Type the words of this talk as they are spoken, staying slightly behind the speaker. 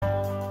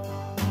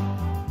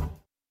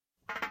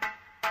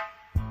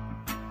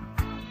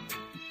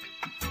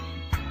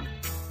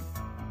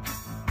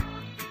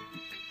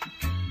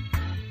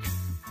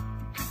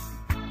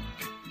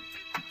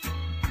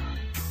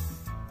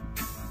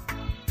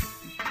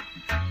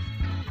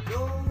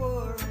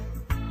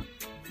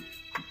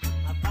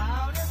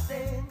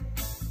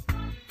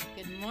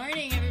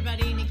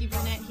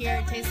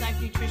Taste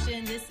Life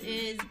Nutrition. This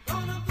is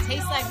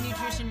Taste Life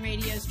Nutrition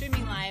Radio,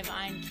 streaming live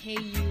on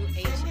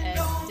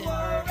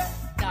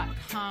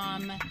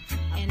KUHSdenver.com.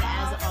 And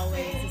as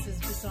always, this is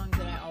the song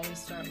that I always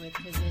start with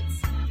because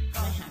it's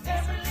my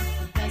happy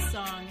song. The best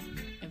song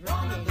ever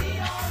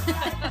created.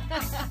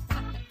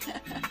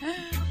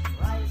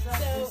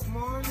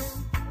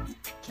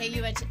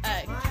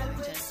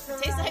 So,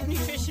 Taste Life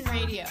Nutrition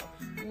Radio.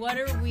 What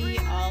are we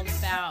all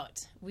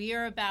about? We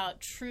are about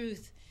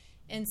truth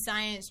in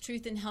science,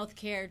 truth in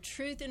healthcare,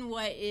 truth in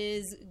what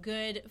is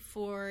good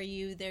for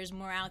you. There's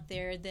more out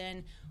there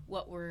than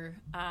what we're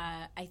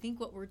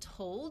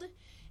told.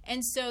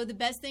 And so the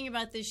best thing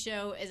about this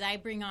show is I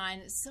bring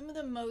on some of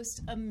the most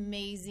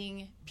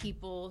amazing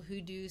people who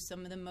do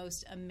some of the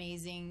most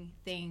amazing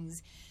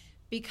things.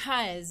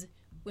 Because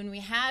when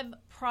we have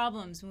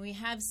problems, when we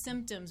have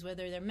symptoms,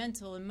 whether they're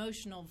mental,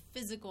 emotional,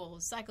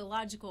 physical,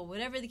 psychological,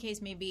 whatever the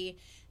case may be,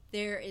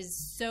 there is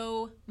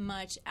so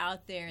much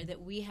out there that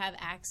we have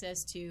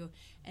access to,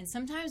 and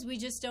sometimes we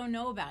just don't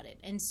know about it.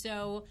 And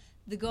so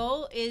the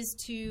goal is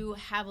to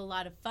have a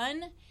lot of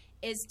fun,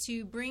 is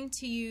to bring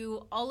to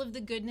you all of the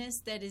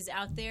goodness that is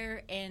out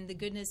there and the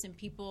goodness in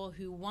people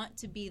who want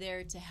to be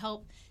there to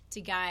help,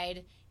 to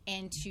guide,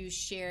 and to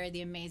share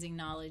the amazing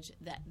knowledge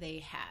that they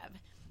have.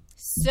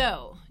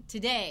 So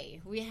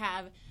today we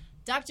have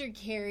Dr.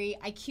 Carrie,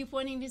 I keep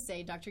wanting to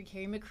say Dr.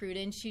 Carrie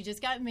McCrudden. She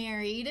just got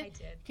married. I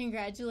did.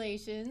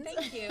 Congratulations.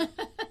 Thank you.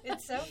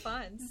 It's so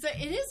fun. So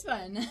it is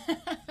fun.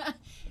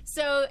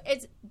 So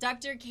it's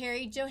Dr.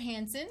 Carrie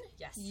Johansson.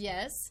 Yes.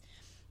 Yes.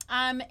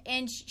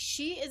 And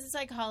she is a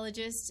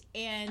psychologist,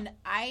 and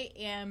I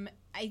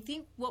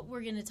think what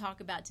we're going to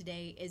talk about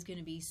today is going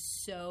to be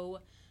so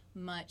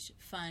much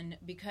fun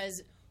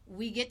because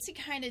we get to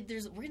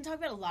we're going to talk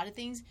about a lot of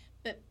things,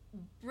 but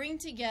bring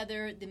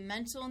together the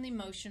mental and the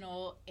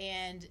emotional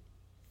and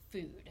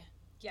food.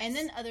 Yes. And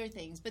then other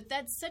things. But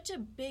that's such a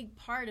big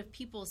part of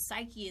people's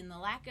psyche, and the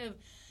lack of,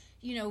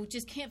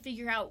 just can't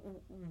figure out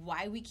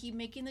why we keep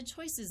making the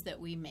choices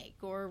that we make,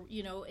 or,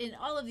 in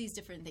all of these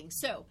different things.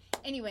 So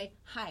anyway,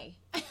 hi.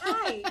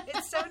 Hi.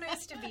 It's so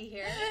nice to be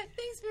here.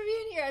 Thanks for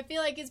being here. I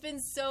feel like it's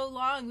been so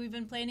long. We've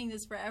been planning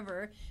this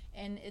forever,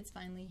 and it's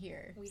finally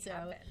here. We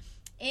have been.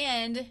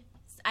 And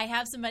I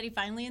have somebody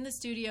finally in the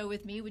studio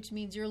with me, which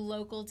means you're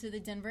local to the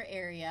Denver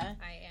area.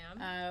 I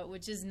am.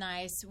 Which is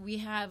nice. We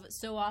have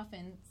so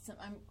often,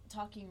 I'm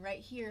talking right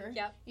here,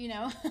 Yep.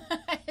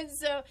 And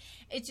so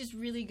it's just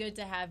really good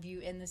to have you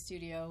in the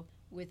studio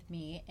with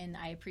me, and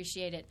I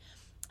appreciate it.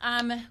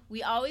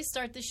 We always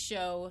start the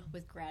show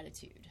with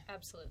gratitude.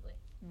 Absolutely.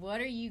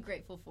 What are you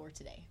grateful for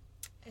today?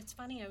 It's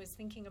funny, I was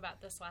thinking about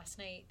this last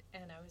night,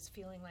 and I was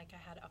feeling like I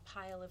had a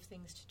pile of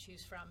things to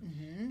choose from,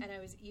 and I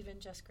was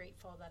even just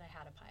grateful that I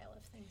had a pile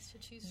of things to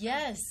choose from.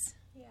 Yes.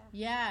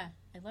 Yeah.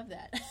 I love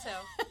that. So,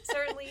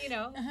 certainly,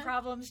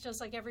 problems just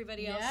like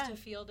everybody else to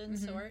field and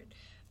sort,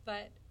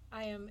 but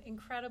I am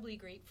incredibly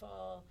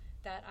grateful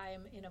that I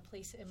am in a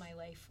place in my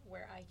life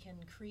where I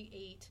can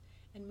create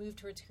and move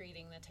towards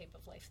creating the type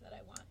of life that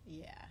I want.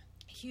 Yeah.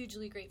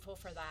 Hugely grateful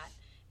for that.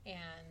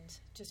 And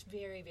just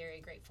very, very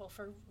grateful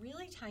for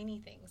really tiny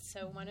things.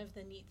 So one of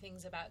the neat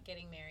things about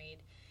getting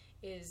married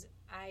is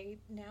I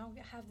now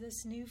have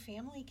this new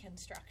family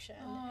construction,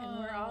 and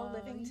we're all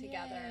living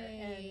together.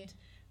 And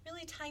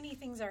really tiny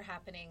things are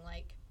happening.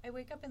 Like I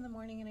wake up in the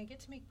morning and I get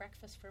to make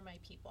breakfast for my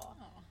people.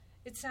 Oh.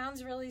 It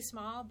sounds really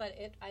small, but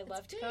I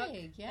love to cook,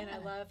 and I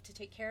love to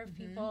take care of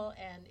people,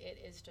 and it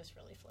is just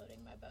really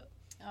floating my boat.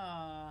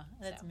 Oh,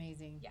 that's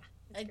amazing. Yeah,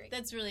 it's great.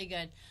 That's really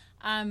good.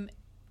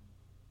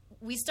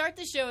 We start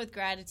the show with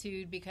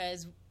gratitude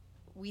because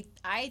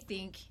I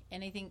think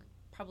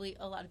probably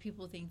a lot of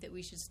people think that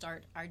we should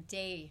start our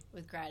day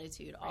with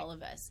gratitude, all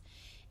of us.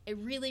 It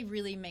really,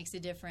 really makes a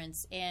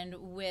difference. And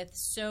with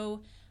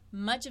so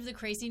much of the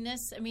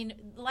craziness,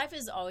 life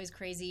is always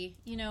crazy.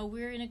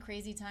 We're in a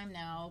crazy time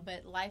now,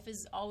 but life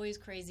is always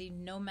crazy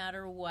no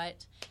matter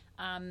what.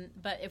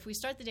 But if we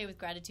start the day with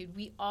gratitude,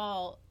 we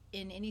all,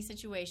 in any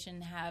situation,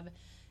 have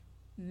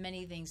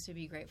many things to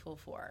be grateful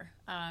for.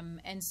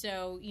 And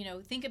so,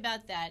 think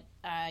about that,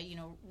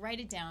 write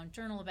it down,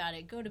 journal about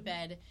it, go to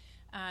bed,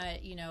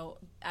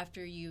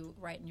 after you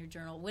write in your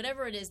journal,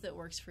 whatever it is that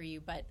works for you.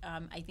 But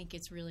I think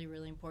it's really,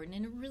 really important,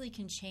 and it really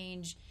can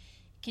change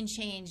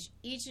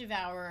each of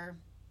our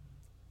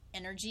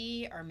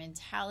energy, our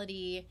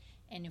mentality.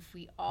 And if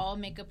we all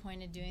make a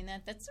point of doing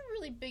that, that's a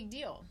really big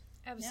deal.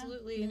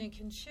 Absolutely, Yeah. and it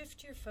can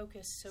shift your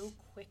focus so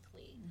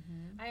quickly.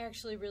 I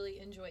actually really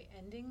enjoy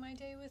ending my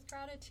day with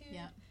gratitude.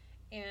 Yeah.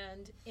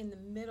 And in the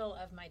middle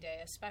of my day,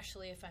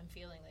 especially if I'm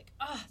feeling like,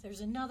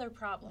 there's another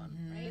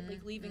problem, right?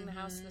 Like leaving the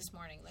house this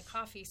morning, the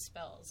coffee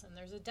spills, and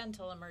there's a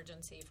dental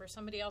emergency for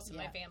somebody else in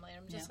my family,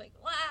 and I'm just like,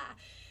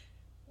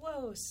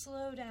 whoa,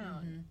 slow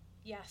down.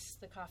 Yes,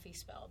 the coffee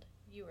spilled.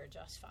 You are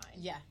just fine.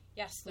 Yeah.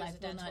 Yes, there's Life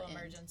a dental will not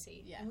emergency.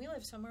 end. Yeah. And we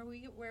live somewhere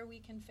where we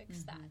can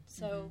fix that.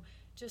 So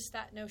just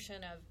that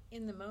notion of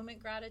in-the-moment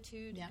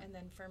gratitude, and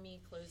then for me,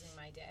 closing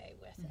my day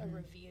with a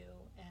review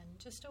and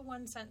just a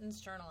one-sentence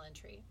journal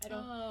entry.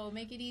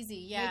 Make it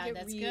easy. Yeah, make it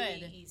that's really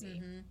good.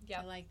 easy.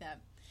 Yep. I like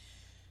that.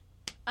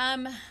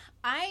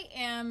 I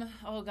am,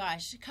 oh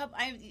gosh,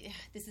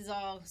 this is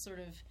all sort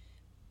of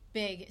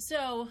big.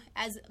 So,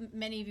 as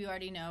many of you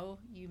already know,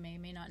 you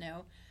may not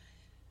know,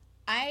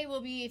 I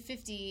will be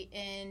 50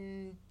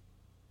 in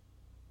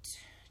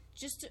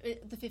just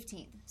the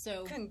 15th.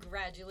 So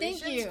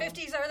congratulations. Thank you.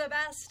 50s are the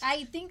best.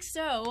 I think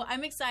so.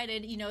 I'm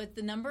excited. You know, it's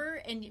the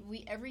number, and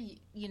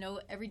every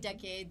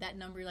decade that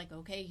number, you're like,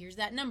 okay, here's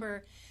that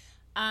number.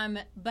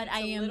 But it's I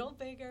am a little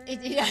bigger.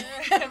 Every year.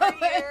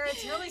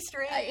 It's really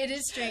strange. It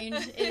is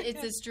strange.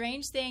 It's a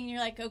strange thing.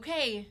 You're like,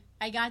 okay,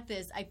 I got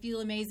this. I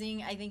feel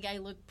amazing. I think I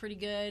look pretty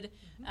good.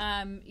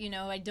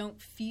 I don't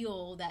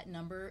feel that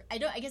number. I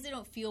guess I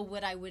don't feel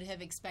what I would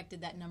have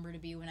expected that number to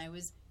be when I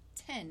was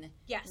 10.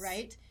 Yes.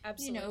 Right?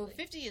 Absolutely.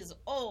 50 is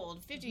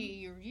old. 50,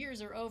 your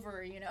years are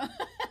over,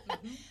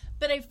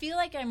 But I feel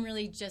like I'm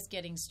really just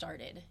getting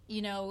started,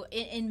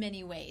 in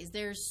many ways.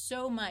 There's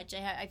so much.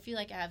 I feel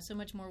like I have so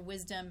much more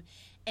wisdom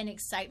and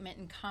excitement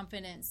and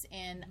confidence,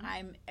 and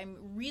I'm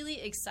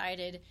really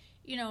excited.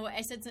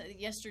 I said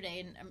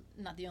yesterday, and I'm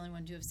not the only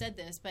one to have said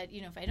this, but,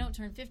 if I don't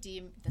turn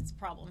 50, that's a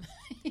problem.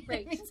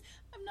 Right. It means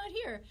I'm not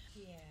here.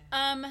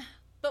 Yeah.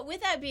 But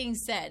with that being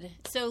said,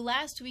 so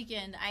last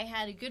weekend I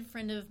had a good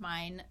friend of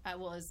mine, it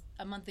was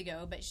a month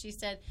ago, but she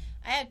said,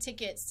 I have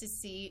tickets to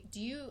see, do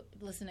you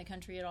listen to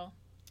country at all?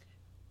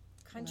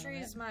 Country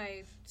is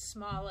my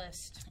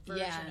smallest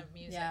version of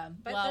music. Yeah.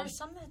 But there's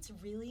some that's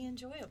really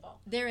enjoyable.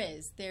 There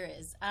is.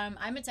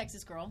 I'm a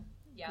Texas girl.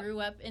 Yep. Grew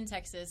up in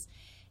Texas.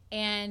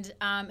 And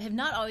have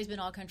not always been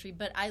all country,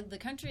 but the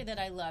country that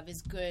I love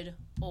is good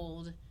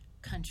old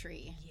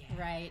country,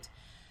 right?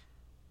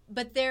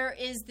 But there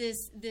is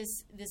this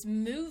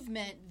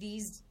movement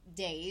these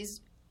days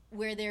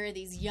where there are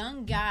these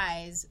young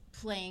guys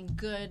playing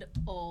good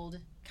old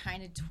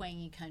kind of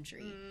twangy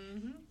country.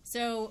 Mm-hmm.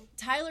 So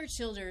Tyler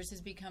Childers has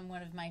become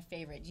one of my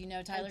favorite. Do you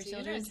know Tyler Childers?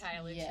 I do know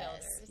Tyler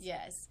Childers.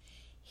 Yes.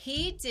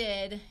 He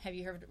did. Have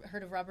you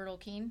heard of Robert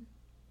Olkeen?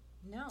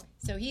 No.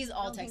 So he's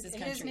all Texas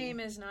country. His name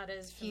is not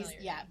as familiar.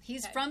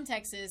 He's from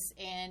Texas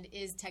and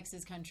is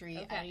Texas country.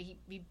 Okay.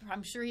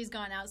 I'm sure he's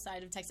gone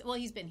outside of Texas. Well,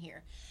 he's been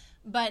here.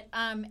 But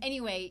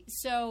anyway,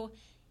 so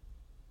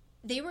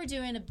they were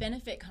doing a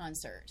benefit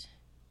concert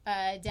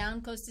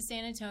down close to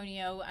San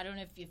Antonio. I don't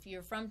know if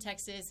you're from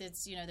Texas.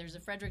 It's, there's a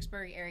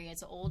Fredericksburg area.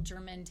 It's an old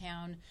German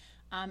town.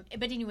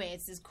 But anyway,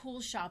 it's this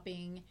cool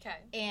shopping.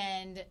 Okay.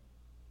 And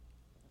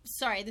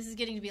sorry, this is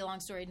getting to be a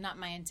long story, not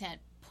my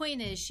intent.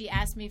 Point is, she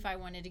asked me if I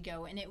wanted to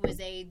go, and it was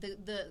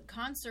the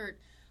concert.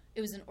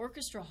 It was an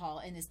orchestra hall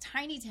in this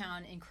tiny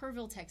town in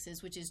Kerrville,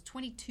 Texas, which is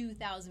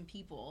 22,000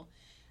 people,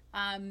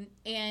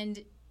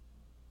 and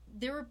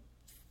there were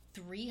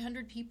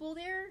 300 people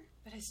there.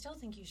 But I still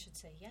think you should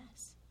say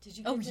yes. Did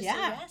you? Say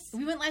yes?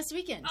 We went last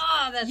weekend.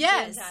 Oh, that's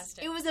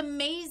fantastic! It was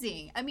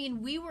amazing. I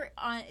mean, we were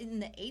in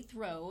the 8th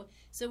row,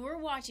 so we're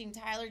watching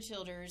Tyler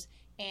Childers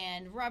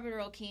and Robert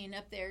Olkeen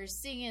up there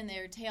singing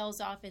their tails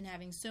off and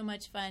having so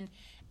much fun.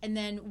 And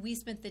then we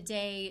spent the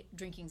day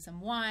drinking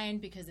some wine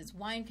because it's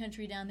wine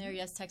country down there.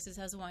 Yes, Texas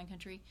has a wine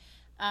country.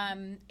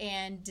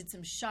 And did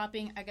some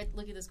shopping.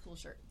 Look at this cool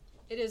shirt.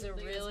 It is a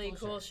really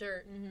cool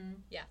shirt. Mm-hmm.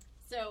 Yeah.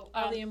 So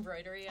all the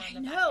embroidery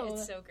on the back.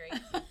 It's so great.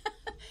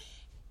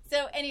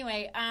 So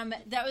anyway,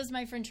 that was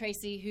my friend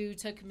Tracy who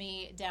took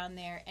me down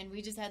there, and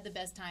we just had the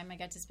best time. I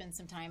got to spend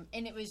some time,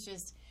 and it was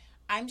just,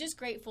 I'm just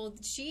grateful.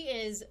 She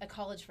is a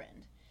college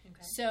friend.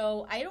 Okay.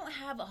 So I don't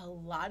have a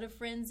lot of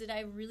friends that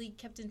I really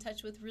kept in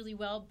touch with really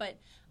well, but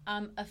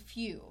a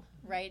few,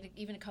 right?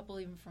 Even a couple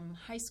even from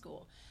high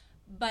school.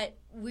 But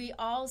we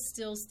all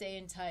still stay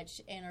in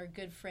touch and are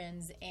good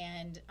friends,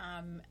 and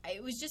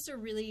it was just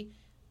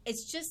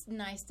it's just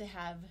nice to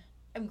have.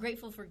 I'm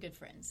grateful for good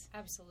friends.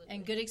 Absolutely.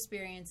 And good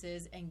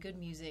experiences and good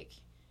music.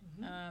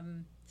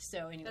 Mm-hmm.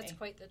 So anyway. That's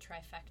quite the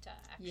trifecta,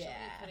 actually,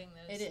 putting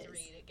those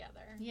three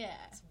together. Yeah.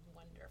 It's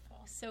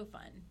wonderful. So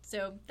fun.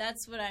 So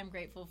that's what I'm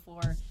grateful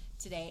for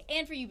today.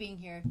 And for you being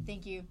here.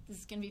 Thank you. This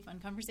is going to be a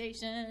fun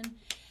conversation.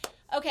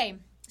 Okay.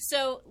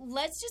 So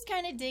let's just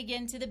kind of dig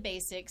into the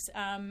basics.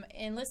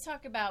 And let's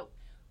talk about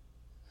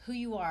who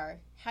you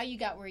are, how you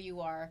got where you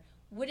are,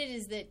 what it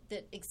is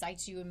that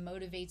excites you and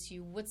motivates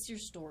you. What's your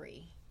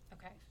story?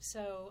 Okay,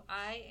 so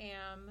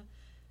I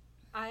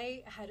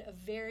had a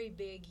very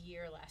big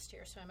year last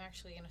year, so I'm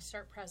actually going to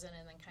start present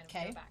and then kind of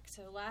go back.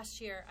 So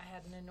last year, I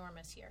had an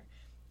enormous year.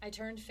 I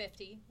turned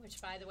 50, which,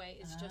 by the way,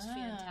 is just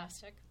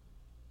fantastic.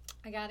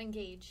 I got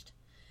engaged.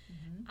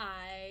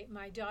 Mm-hmm.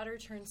 My daughter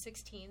turned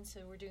 16,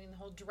 so we're doing the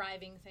whole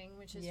driving thing,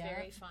 which is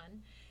very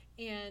fun.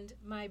 And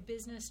my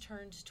business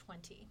turned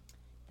 20.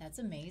 That's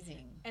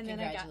amazing. And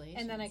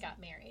Congratulations. Then I got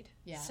married.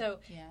 Yeah. So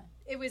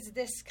it was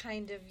this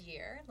kind of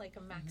year, like a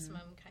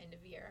maximum kind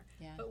of year.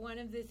 Yeah. But one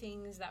of the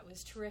things that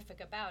was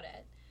terrific about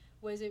it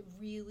was it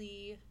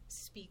really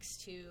speaks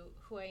to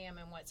who I am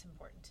and what's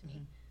important to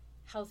me.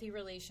 Healthy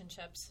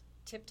relationships,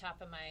 tip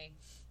top of my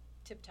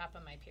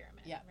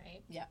pyramid,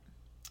 right? Yeah.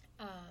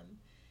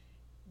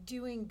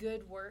 Doing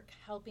good work,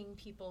 helping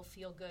people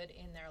feel good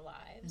in their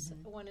lives.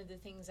 One of the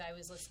things I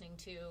was listening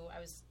to, I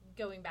was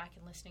going back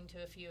and listening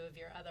to a few of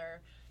your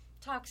other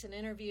talks and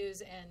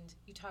interviews, and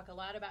you talk a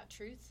lot about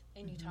truth,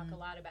 and you talk a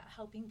lot about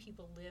helping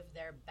people live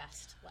their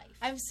best life.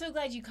 I'm so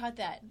glad you caught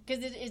that,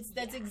 because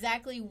that's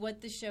exactly what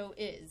the show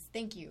is.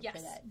 Thank you for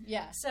that.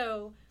 Yeah.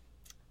 So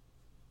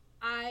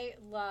I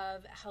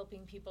love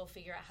helping people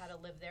figure out how to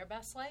live their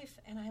best life,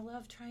 and I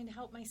love trying to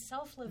help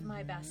myself live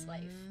my best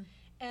life.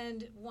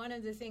 And one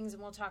of the things,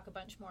 and we'll talk a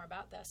bunch more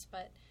about this,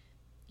 but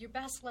your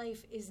best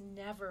life is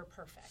never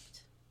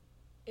perfect.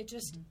 It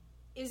just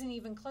isn't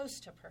even close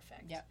to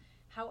perfect. Yep.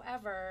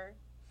 However,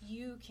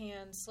 you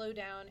can slow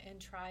down and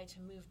try to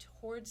move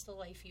towards the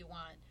life you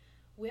want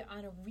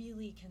on a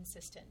really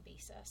consistent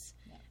basis.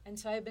 Yep. And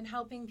so I've been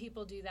helping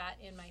people do that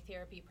in my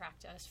therapy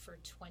practice for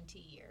 20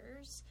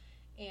 years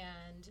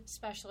and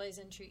specialize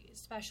in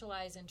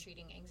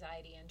treating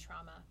anxiety and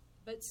trauma.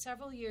 But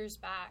several years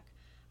back,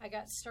 I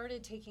got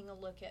started taking a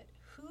look at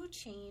who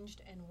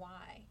changed and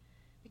why.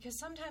 Because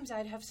sometimes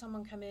I'd have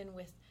someone come in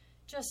with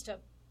just a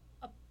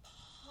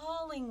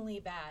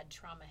appallingly bad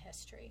trauma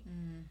history.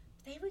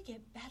 They would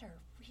get better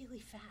really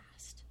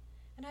fast.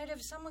 And I'd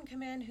have someone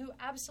come in who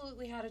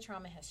absolutely had a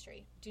trauma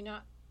history. Do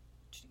not,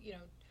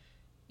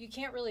 you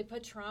can't really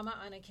put trauma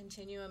on a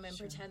continuum and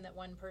pretend that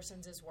one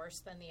person's is worse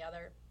than the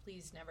other.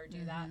 Please never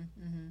do that.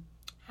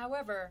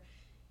 However,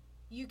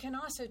 you can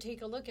also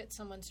take a look at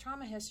someone's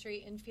trauma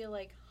history and feel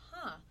like,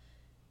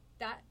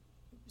 that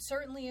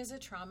certainly is a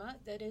trauma,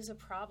 that is a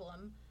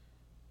problem,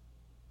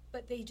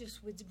 but they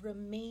just would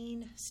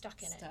remain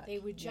stuck in it. They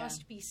would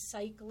just be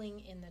cycling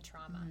in the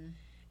trauma.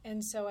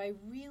 And so I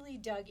really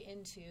dug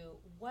into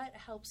what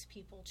helps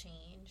people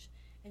change,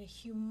 and a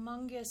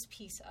humongous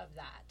piece of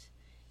that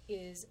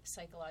is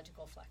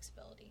psychological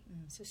flexibility.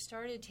 So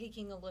started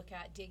taking a look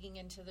at digging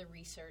into the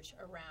research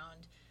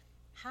around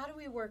how do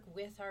we work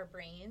with our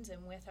brains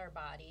and with our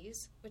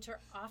bodies, which are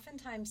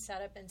oftentimes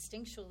set up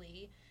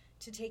instinctually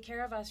to take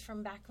care of us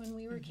from back when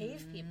we were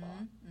cave people.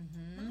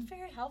 Not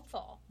very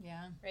helpful.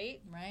 Yeah. Right?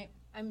 Right.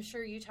 I'm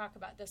sure you talk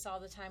about this all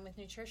the time with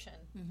nutrition.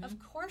 Of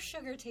course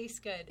sugar tastes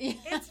good.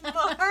 It's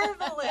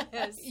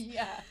marvelous.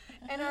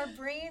 And our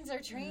brains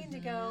are trained to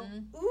go,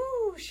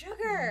 ooh,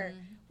 sugar.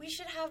 We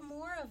should have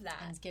more of that.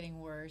 And it's getting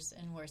worse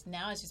and worse.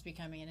 Now it's just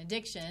becoming an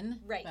addiction.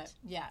 Right. But,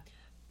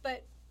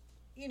 But,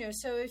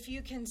 so if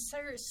you can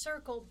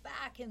circle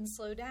back and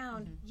slow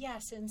down,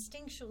 yes,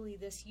 instinctually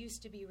this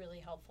used to be really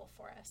helpful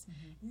for us.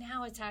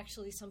 Now it's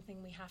actually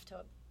something we have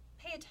to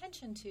pay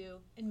attention to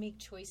and make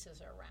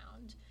choices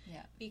around.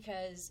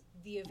 Because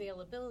the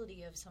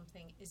availability of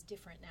something is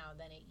different now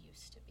than it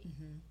used to be.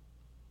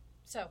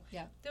 So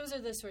those are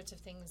the sorts of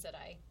things that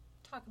I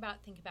talk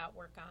about, think about,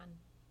 work on.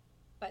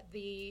 But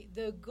the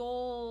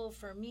goal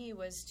for me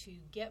was to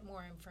get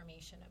more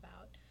information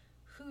about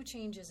who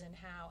changes and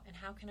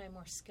how can I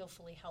more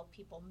skillfully help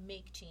people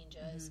make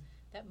changes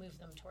that move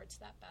them towards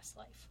that best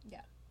life.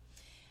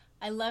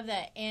 I love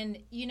that. And,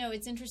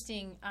 it's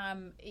interesting.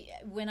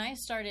 When I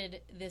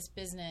started this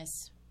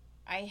business,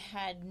 I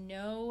had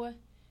no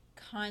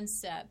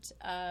concept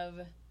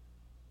of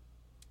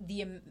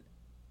the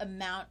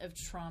amount of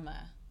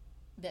trauma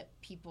that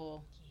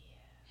people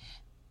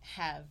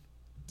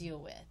deal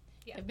with.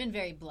 I've been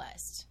very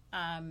blessed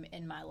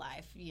in my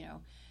life,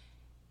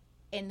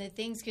 And the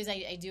things, because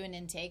I do an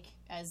intake,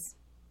 as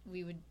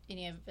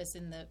any of us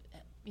in the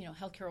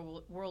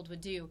healthcare world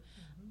would do,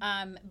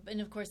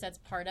 and of course that's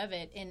part of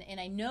it. And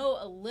I know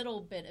a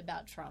little bit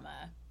about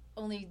trauma,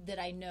 only that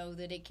I know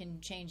that it can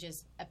change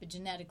us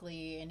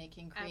epigenetically and it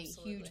can create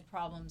huge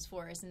problems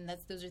for us. And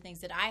those are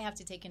things that I have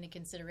to take into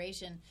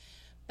consideration.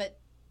 But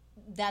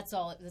that's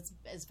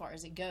as far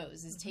as it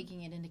goes, is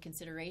taking it into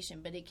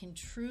consideration. But it can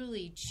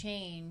truly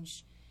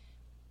change.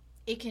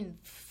 It can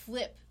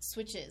flip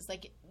switches,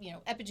 like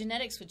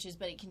epigenetic switches,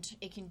 but it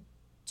can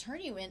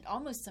turn you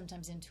almost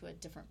sometimes into a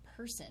different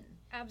person.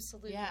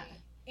 Absolutely.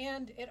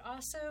 And it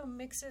also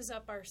mixes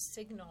up our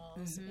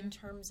signals in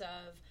terms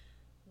of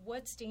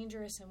what's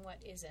dangerous and what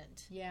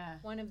isn't.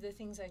 One of the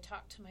things I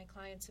talk to my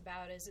clients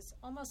about is it's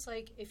almost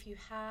like if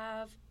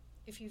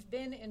you've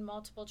been in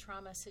multiple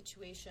trauma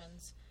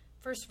situations,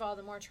 first of all,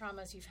 the more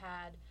traumas you've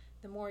had,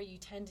 the more you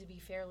tend to be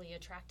fairly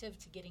attractive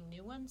to getting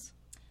new ones.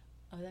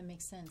 Oh, that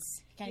makes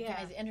sense. Kind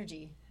of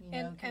energy.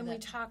 And we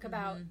talk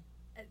about,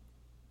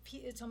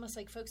 it's almost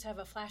like folks have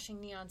a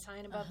flashing neon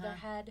sign above their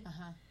head.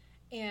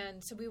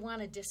 And so we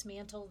want to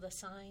dismantle the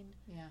sign.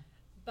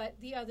 But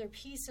the other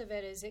piece of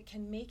it is it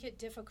can make it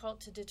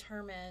difficult to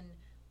determine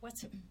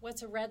what's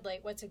a red light,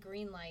 what's a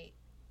green light.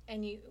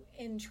 And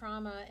in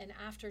trauma and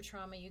after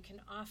trauma, you can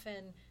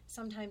often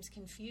sometimes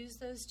confuse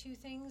those two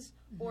things,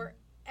 or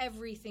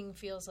everything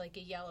feels like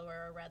a yellow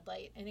or a red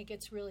light, and it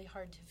gets really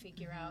hard to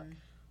figure out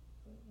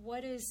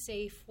what is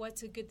safe,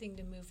 what's a good thing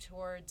to move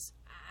towards.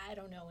 I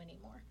don't know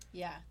anymore.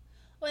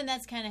 Well, and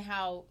that's kind of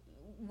how,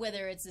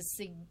 whether it's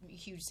a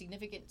huge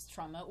significant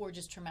trauma or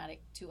just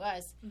traumatic to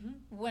us,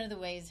 one of the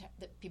ways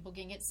that people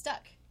can get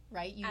stuck,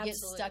 right? You get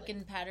stuck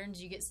in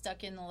patterns, you get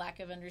stuck in the lack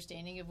of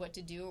understanding of what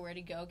to do or where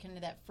to go, kind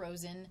of that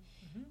frozen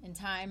in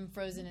time,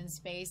 frozen in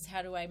space.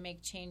 How do I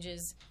make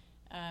changes?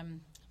 Let me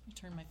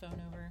turn my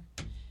phone over.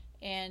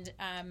 And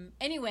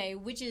anyway,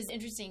 which is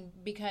interesting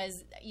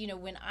because,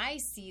 when I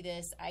see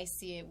this, I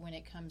see it when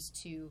it comes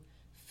to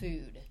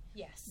food.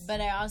 Yes.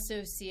 But I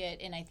also see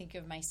it, and I think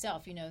of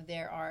myself,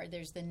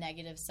 there's the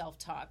negative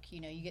self-talk.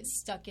 You get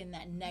stuck in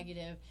that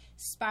negative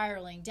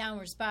spiraling,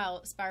 downward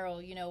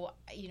spiral,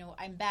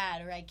 I'm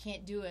bad, or I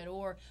can't do it,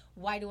 or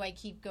why do I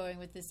keep going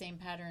with the same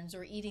patterns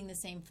or eating the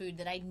same food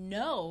that I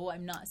know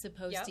I'm not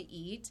supposed to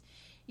eat,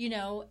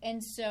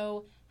 and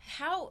so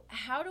how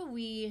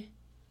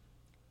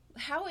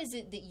is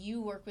it that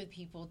you work with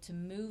people to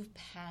move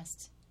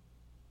past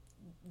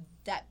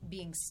that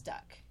being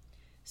stuck?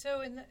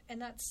 So,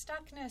 and that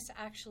stuckness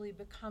actually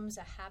becomes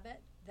a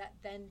habit that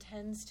then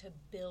tends to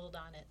build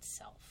on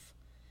itself.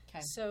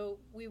 Okay. So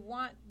we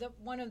want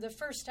one of the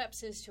first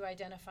steps is to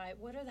identify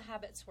what are the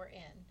habits we're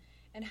in.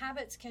 And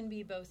habits can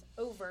be both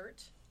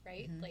overt,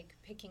 right? Mm-hmm. Like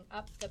picking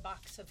up the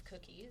box of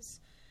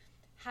cookies.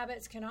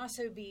 Habits can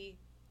also be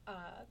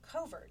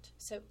covert.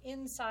 So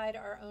inside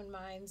our own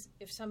minds,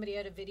 if somebody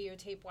had a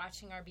videotape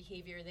watching our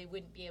behavior, they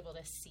wouldn't be able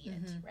to see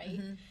it, mm-hmm.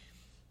 right? Mm-hmm.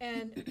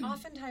 And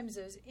oftentimes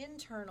those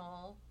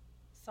internal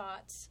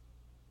thoughts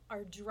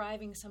are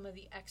driving some of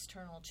the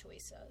external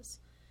choices.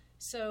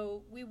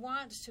 So we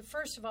want to,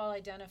 first of all,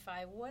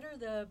 identify what are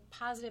the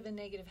positive and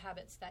negative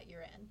habits that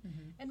you're in.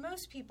 Mm-hmm. And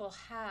most people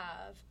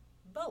have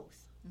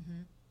both.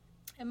 Mm-hmm.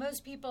 And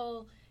most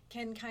people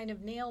can kind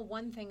of nail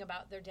one thing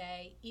about their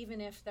day, even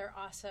if they're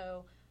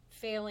also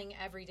failing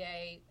every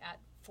day at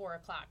 4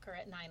 o'clock or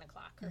at 9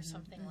 o'clock or mm-hmm.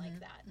 something mm-hmm. like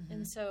that. Mm-hmm.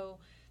 And so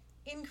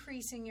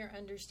increasing your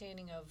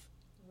understanding of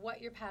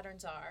what your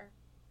patterns are.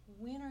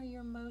 When are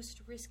your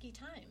most risky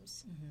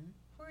times? Mm-hmm.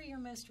 Who are your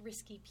most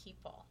risky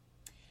people?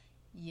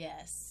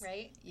 Yes.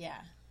 Right? Yeah.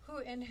 Who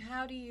and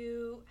how do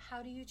you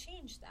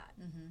change that?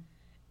 Mm-hmm.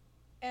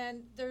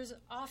 And there's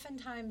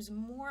oftentimes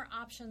more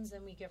options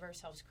than we give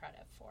ourselves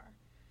credit for.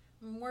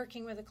 I'm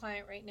working with a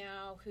client right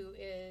now who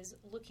is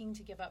looking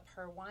to give up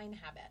her wine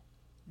habit.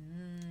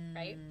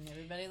 Right?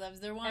 Everybody loves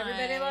their wine.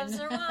 Everybody loves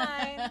their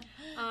wine.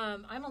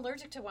 I'm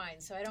allergic to wine,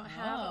 so I don't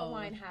have a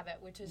wine habit,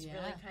 which is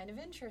really kind of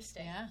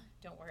interesting. Yeah.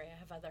 Don't worry, I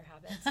have other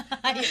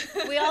habits.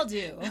 We all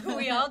do.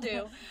 We all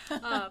do.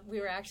 We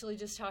were actually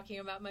just talking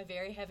about my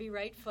very heavy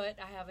right foot.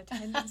 I have a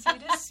tendency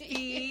to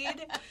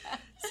speed.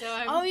 So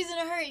I'm always in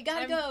a hurry.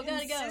 Gotta go.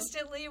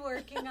 Consistently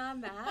working on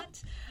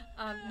that.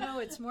 No,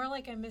 it's more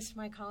like I missed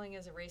my calling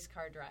as a race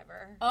car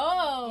driver.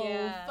 Oh.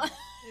 Yeah.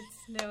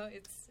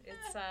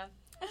 It's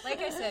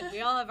like I said,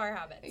 we all have our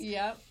habits.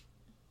 Yep.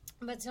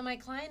 But so my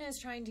client is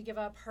trying to give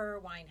up her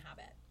wine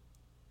habit.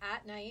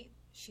 At night,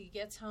 she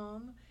gets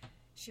home,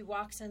 she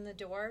walks in the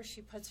door, she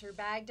puts her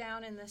bag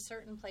down in this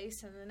certain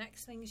place, and the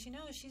next thing she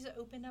knows, she's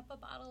opened up a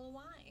bottle of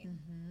wine.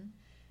 Mm-hmm.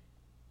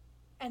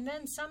 And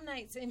then some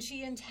nights, and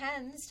she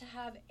intends to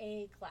have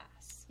a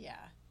glass. Yeah.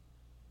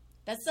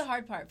 That's the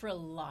hard part for a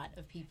lot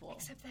of people.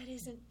 Except that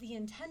isn't the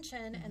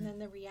intention, mm-hmm. and then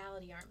the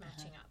reality aren't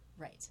matching up.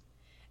 Right.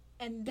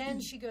 And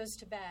then she goes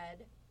to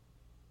bed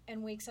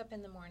and wakes up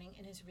in the morning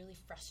and is really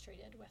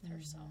frustrated with mm-hmm.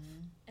 herself.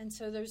 And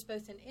so there's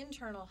both an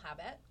internal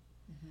habit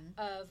mm-hmm.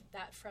 of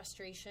that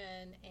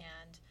frustration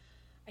and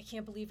I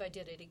can't believe I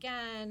did it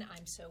again,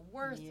 I'm so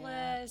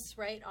worthless,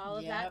 right? All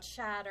of that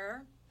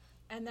chatter.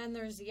 And then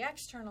there's the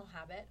external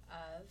habit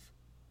of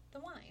the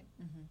wine.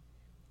 Mm-hmm.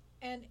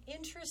 And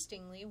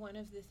interestingly, one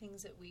of the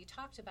things that we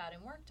talked about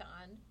and worked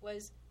on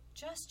was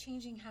just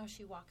changing how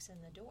she walks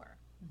in the door.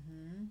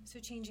 Mm-hmm. So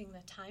changing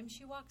the time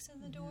she walks in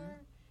the mm-hmm.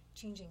 door,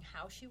 changing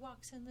how she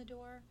walks in the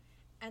door,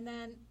 and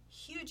then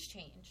huge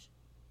change.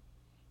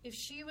 If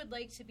she would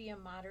like to be a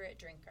moderate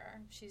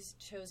drinker, she's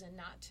chosen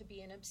not to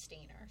be an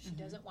abstainer. She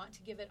mm-hmm. doesn't want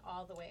to give it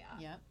all the way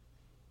up. Yep.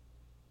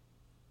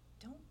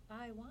 Don't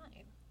buy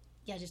wine.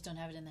 Yeah, just don't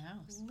have it in the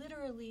house.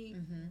 Literally,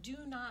 mm-hmm. do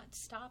not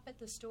stop at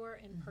the store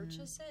and mm-hmm.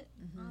 purchase it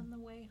mm-hmm. on the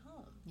way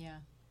home. Yeah.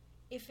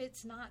 If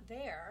it's not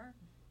there,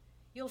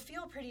 you'll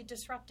feel pretty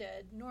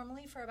disrupted,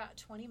 normally for about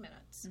 20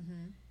 minutes.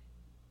 Mm-hmm.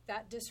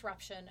 That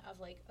disruption of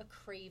like a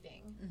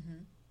craving,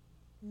 mm-hmm.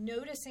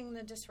 noticing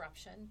the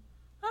disruption.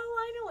 Oh,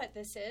 I know what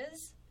this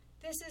is.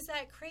 This is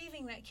that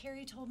craving that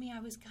Carrie told me I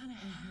was going to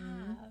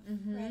mm-hmm. have,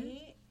 mm-hmm.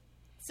 right?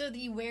 So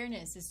the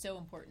awareness is so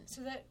important.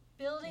 So that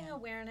building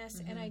awareness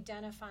mm-hmm. and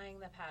identifying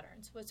the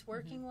patterns, what's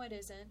working, mm-hmm. what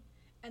isn't,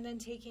 and then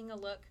taking a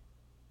look,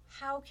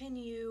 how can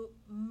you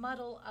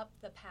muddle up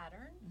the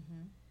pattern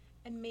mm-hmm.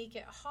 and make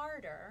it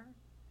harder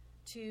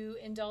to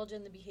indulge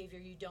in the behavior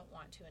you don't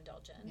want to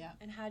indulge in? Yeah.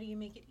 And how do you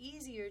make it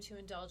easier to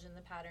indulge in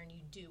the pattern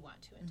you do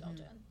want to indulge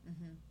mm-hmm. in?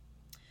 Mm-hmm.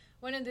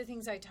 One of the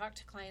things I talk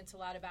to clients a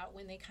lot about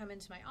when they come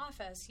into my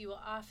office, you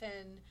will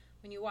often,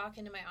 when you walk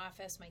into my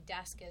office, my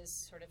desk is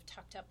sort of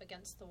tucked up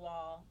against the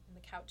wall and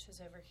the couch is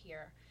over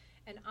here.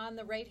 And on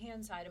the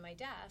right-hand side of my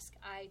desk,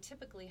 I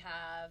typically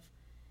have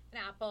an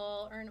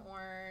apple or an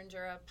orange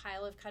or a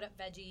pile of cut-up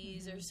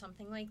veggies mm-hmm. or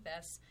something like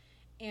this.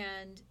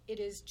 And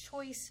it is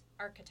choice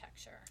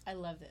architecture. I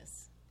love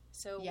this.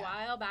 So a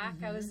while back,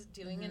 mm-hmm. I was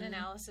doing an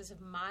analysis of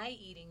my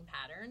eating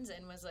patterns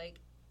and was like,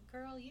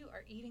 girl, you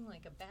are eating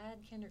like a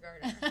bad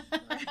kindergartner.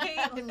 Right?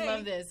 I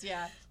love this,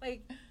 yeah.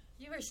 Like,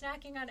 you were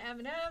snacking on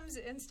M&Ms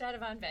instead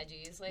of on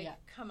veggies. Like,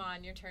 come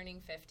on, you're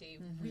turning 50.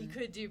 We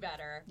could do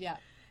better. Yeah.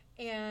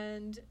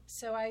 And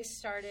so I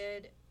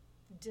started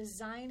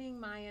designing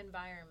my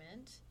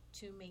environment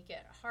to make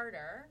it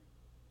harder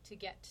to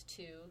get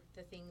to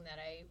the thing that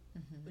I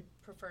would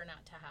prefer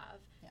not to have,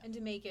 and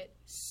to make it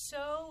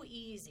so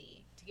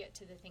easy to get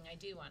to the thing I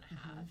do want to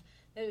have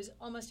that it was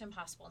almost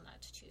impossible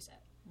not to choose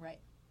it. Right.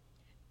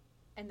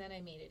 And then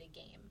I made it a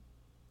game.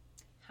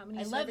 How many?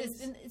 I love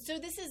this. And so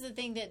this is the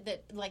thing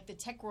that like the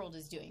tech world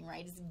is doing,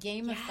 right? It's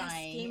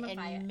gamifying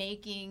and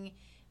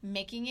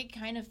making it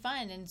kind of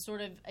fun and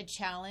sort of a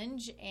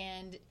challenge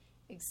and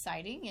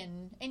exciting.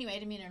 And anyway, I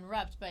didn't mean to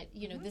interrupt, but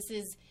this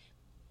is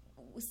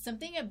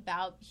something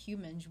about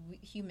humans.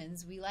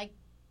 We like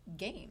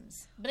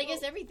games, but I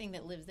guess everything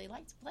that lives, they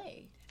like to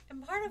play.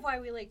 And part of why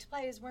we like to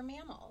play is we're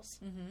mammals.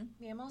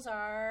 Mammals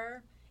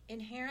are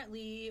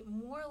inherently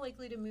more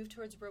likely to move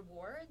towards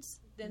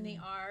rewards than they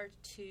are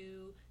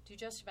to do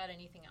just about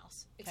anything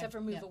else, except for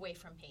move away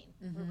from pain.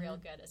 We're real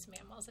good as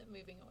mammals at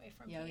moving away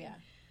from pain. Yeah.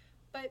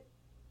 But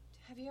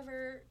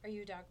are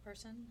you a dog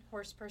person,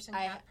 horse person,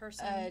 cat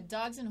person?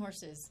 Dogs and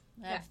horses.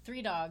 I have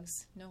 3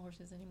 dogs, no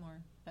horses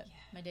anymore, but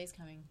my day's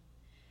coming.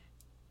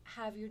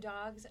 Have your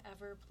dogs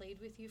ever played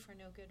with you for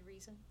no good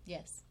reason?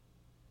 Yes.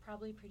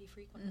 Probably pretty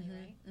frequently,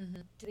 right?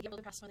 Do they get really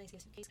depressed when they see a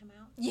suitcase come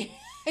out? Yeah.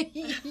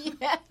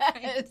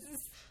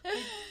 Yes.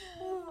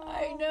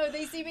 I know.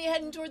 They see me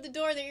heading toward the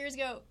door. Their ears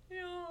go,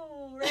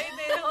 no, right?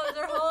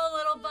 Their whole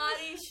little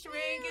body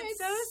shrink.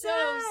 It's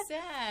so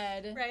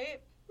sad.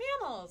 Right?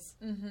 Mammals.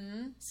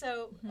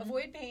 So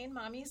avoid pain.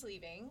 Mommy's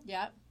leaving.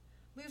 Yep.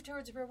 Move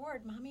towards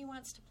reward. Mommy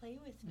wants to play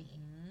with me.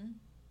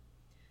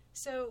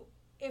 So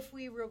if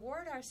we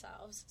reward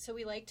ourselves, so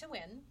we like to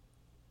win.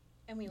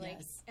 And we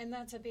and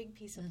that's a big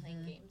piece of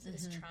playing games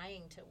is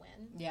trying to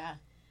win. Yeah.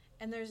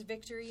 And there's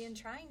victory in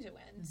trying to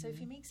win. So if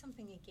you make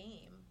something a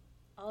game,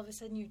 all of a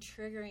sudden you're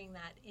triggering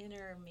that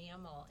inner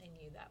mammal in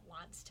you that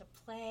wants to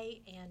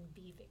play and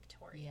be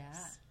victorious.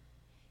 Yeah.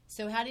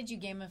 So how did you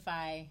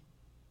gamify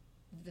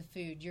the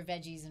food, your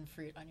veggies and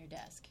fruit on your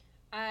desk?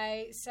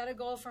 I set a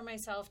goal for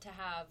myself to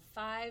have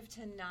 5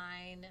 to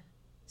 9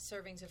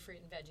 servings of fruit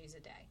and veggies a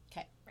day.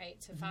 Okay.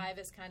 Right? So 5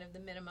 is kind of the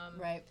minimum.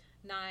 Right.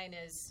 9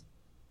 is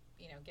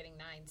getting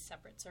 9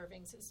 separate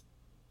servings is,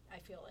 I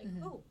feel like,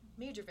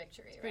 major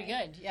victory. It's pretty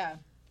good, yeah.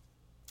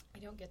 I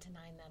don't get to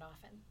 9 that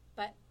often,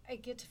 but I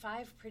get to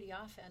 5 pretty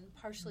often,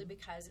 partially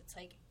because it's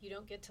like you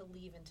don't get to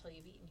leave until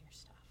you've eaten your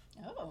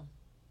stuff. Oh.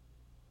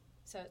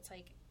 So it's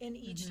like in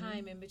each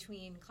time in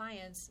between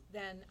clients,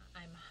 then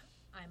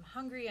I'm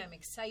hungry, I'm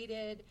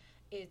excited,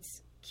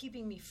 it's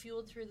keeping me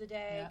fueled through the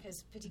day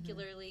because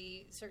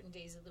particularly certain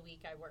days of the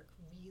week I work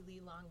really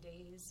long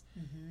days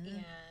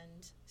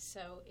and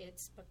so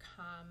it's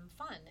become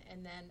fun,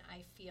 and then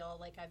I feel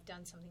like I've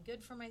done something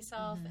good for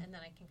myself and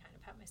then I can kind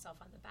of pat myself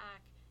on the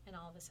back, and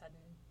all of a sudden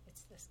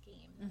it's this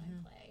game that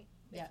I play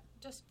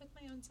just with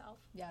my own self.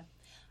 Yeah,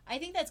 I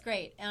think that's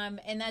great,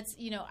 and that's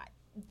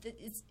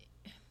it's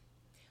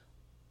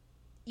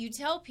you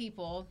tell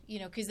people,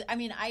 because,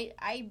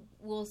 I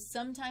will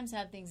sometimes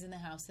have things in the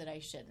house that I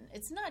shouldn't.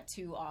 It's not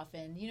too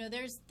often.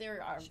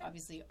 There are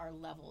obviously are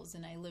levels,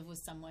 and I live with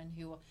someone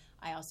who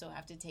I also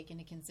have to take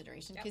into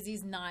consideration because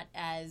he's not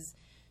as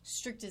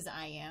strict as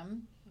I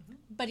am,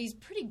 but he's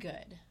pretty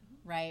good,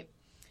 right?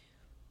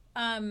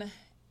 And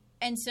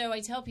so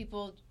I tell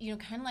people,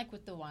 kind of like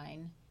with the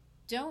wine,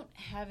 don't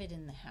have it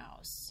in the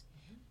house.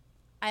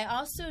 I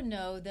also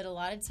know that a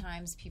lot of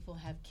times people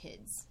have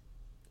kids.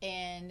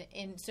 And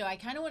so I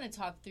kind of want to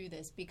talk through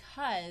this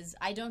because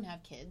I don't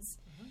have kids.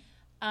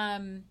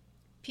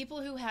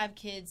 People who have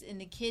kids,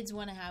 and the kids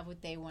want to have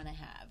what they want to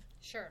have.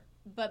 Sure.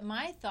 But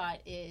my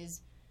thought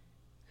is,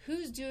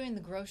 who's doing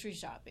the grocery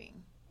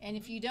shopping? And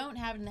if you don't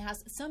have it in the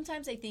house,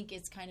 sometimes I think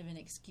it's kind of an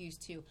excuse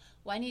too.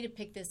 Well, I need to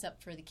pick this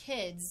up for the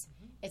kids.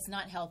 It's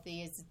not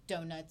healthy. It's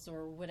donuts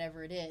or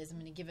whatever it is. I'm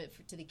going to give it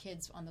to the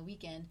kids on the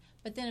weekend.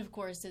 But then, of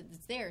course,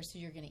 it's there, so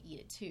you're going to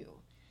eat it too.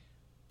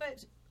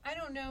 But I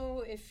don't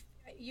know if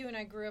you and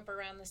I grew up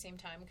around the same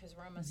time because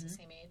we're almost the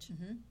same age.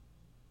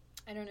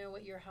 I don't know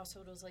what your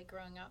household was like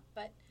growing up,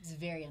 but it's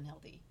very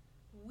unhealthy.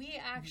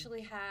 We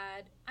actually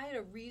I had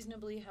a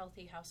reasonably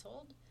healthy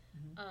household.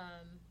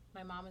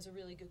 My mom was a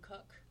really good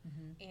cook,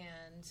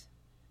 and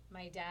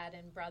my dad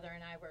and brother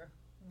and I were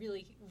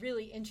really,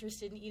 really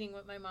interested in eating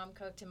what my mom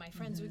cooked, and my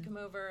friends would come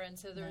over, and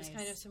so there was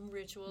kind of some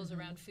rituals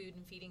around food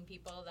and feeding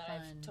people that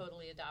I've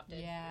totally adopted,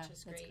 which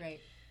is great. That's great.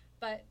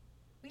 But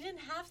we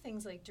didn't have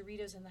things like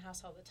Doritos in the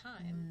house all the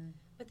time,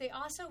 but they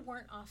also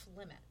weren't off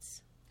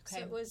limits. Okay.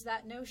 So it was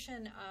that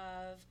notion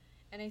of,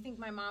 and I think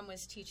my mom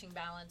was teaching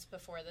balance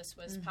before this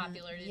was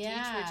popular to teach,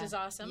 which is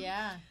awesome.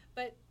 Yeah.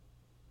 But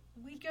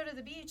we'd go to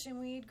the beach and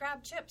we'd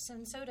grab chips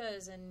and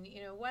sodas and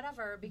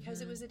whatever because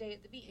it was a day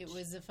at the beach. It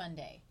was a fun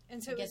day.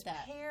 And so it was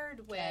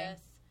paired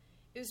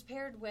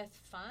with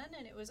fun,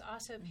 and it was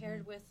also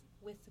paired with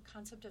the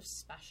concept of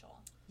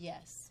special.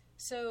 Yes.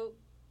 So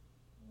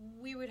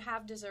we would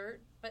have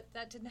dessert, but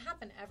that didn't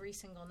happen every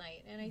single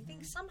night. And I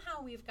think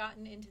somehow we've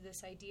gotten into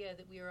this idea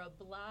that we are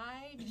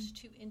obliged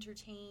to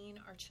entertain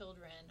our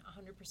children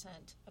 100%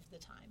 of the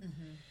time.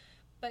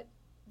 But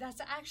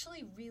that's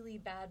actually really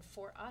bad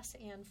for us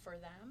and for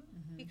them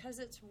because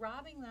it's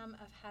robbing them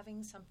of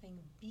having something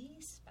be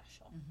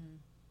special.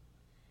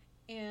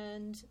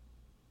 And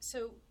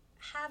so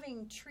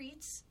having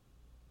treats,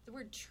 the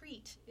word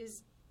treat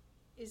is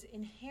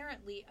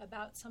inherently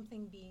about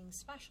something being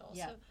special.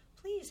 So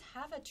please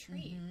have a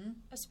treat,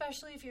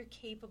 especially if you're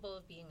capable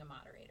of being a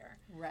moderator.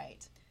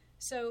 Right.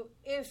 So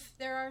if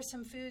there are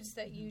some foods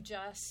that you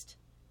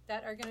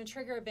that are going to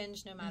trigger a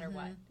binge no matter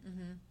what,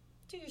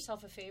 do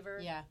yourself a favor.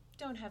 Yeah.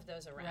 Don't have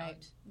those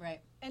around. Right.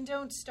 And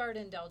don't start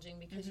indulging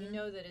because you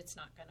know that it's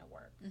not going to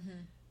work.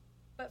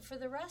 But for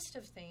the rest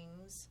of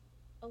things,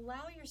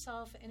 allow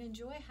yourself and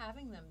enjoy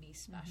having them be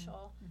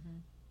special,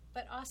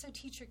 but also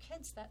teach your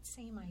kids that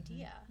same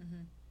idea.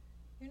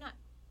 You're not,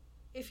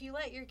 if you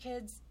let your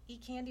kids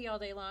eat candy all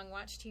day long,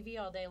 watch TV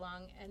all day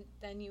long, and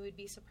then you would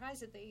be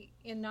surprised that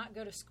and not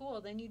go to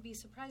school, then you'd be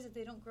surprised that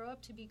they don't grow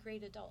up to be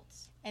great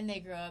adults. And they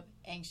grow up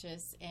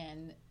anxious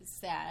and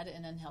sad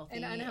and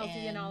unhealthy.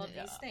 And all of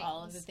these things.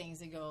 All of the things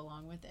that go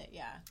along with it,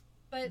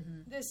 But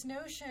this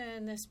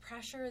notion, this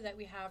pressure that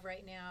we have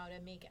right now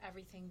to make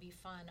everything be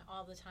fun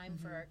all the time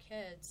for our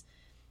kids,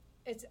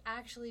 it's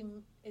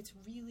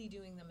really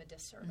doing them a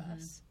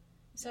disservice.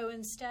 So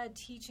instead,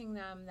 teaching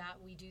them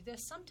that we do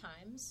this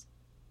sometimes,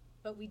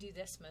 but we do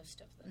this most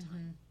of the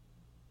time.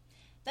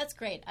 That's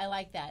great. I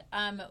like that.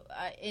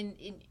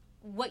 In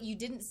what you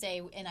didn't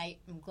say, and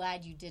I'm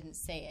glad you didn't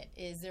say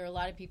it, is there are a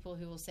lot of people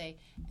who will say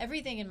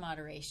everything in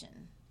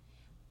moderation.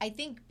 I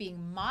think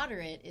being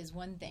moderate is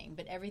one thing,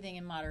 but everything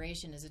in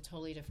moderation is a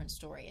totally different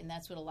story. And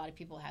that's what a lot of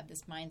people have,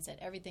 this mindset,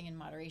 everything in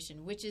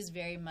moderation, which is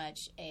very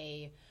much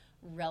a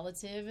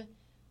relative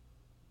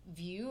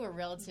view or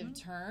relative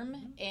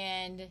term.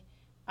 And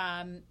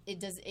I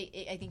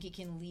think it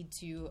can lead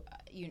to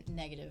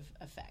negative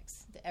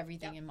effects,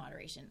 everything in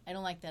moderation. I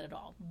don't like that at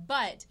all.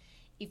 But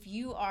if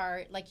you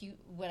are,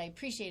 what I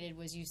appreciated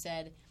was you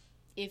said,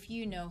 if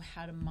you know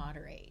how to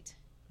moderate,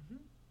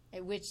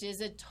 which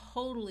is a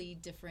totally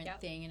different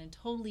thing and a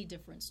totally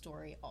different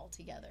story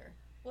altogether.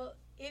 Well,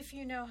 if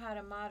you know how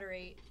to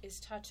moderate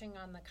is touching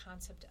on the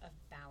concept of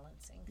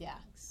balancing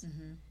things.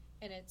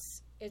 And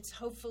it's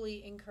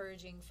hopefully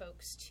encouraging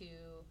folks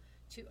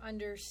to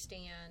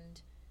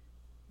understand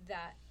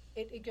that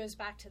it goes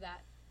back to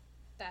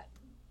that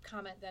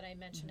comment that I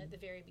mentioned at the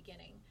very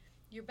beginning.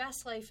 Your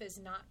best life is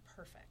not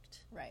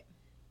perfect. Right.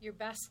 Your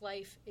best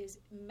life is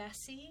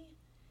messy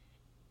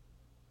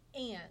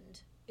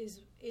and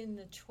is in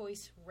the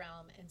choice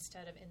realm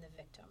instead of in the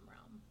victim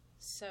realm.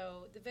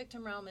 So the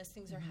victim realm is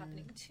things are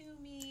happening to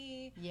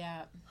me.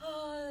 Yeah.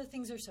 Oh,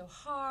 things are so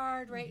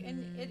hard, right?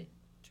 And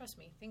trust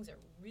me, things are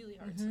really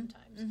hard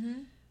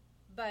sometimes.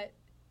 But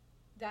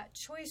that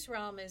choice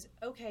realm is,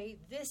 okay,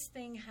 this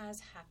thing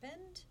has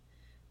happened.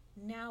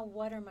 Now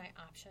what are my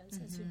options?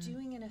 And so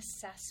doing an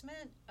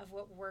assessment of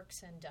what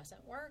works and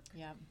doesn't work,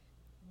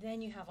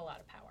 then you have a lot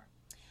of power.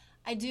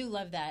 I do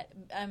love that.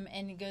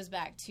 And it goes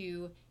back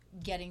to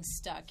getting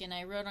stuck. And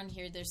I wrote on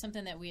here, there's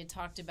something that we had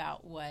talked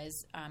about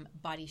was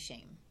body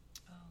shame.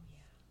 Oh, yeah.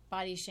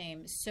 Body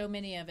shame. So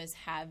many of us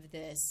have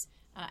this,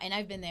 and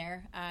I've been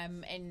there,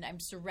 and I'm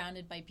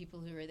surrounded by people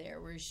who are there.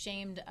 We're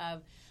ashamed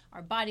of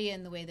our body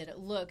and the way that it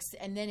looks,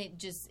 and then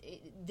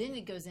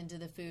it goes into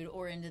the food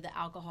or into the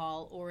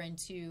alcohol or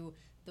into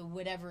the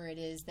whatever it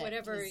is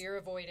that you're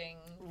avoiding,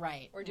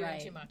 or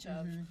doing too much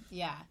of.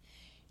 Yeah,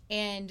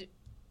 and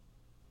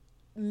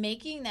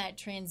making that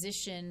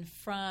transition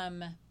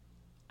from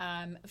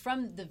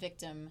the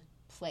victim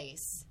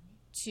place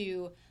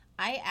to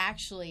I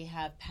actually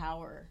have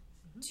power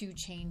to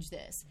change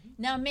this.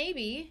 Now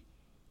maybe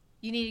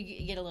you need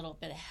to get a little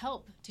bit of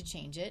help to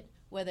change it,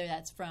 whether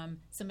that's from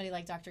somebody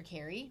like Dr.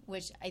 Carey,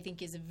 which I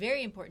think is a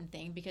very important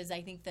thing because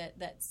I think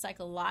that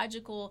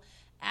psychological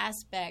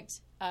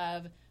aspect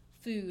of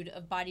food,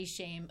 of body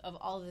shame, of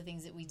all of the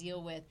things that we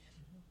deal with,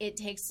 I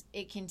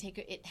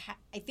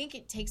think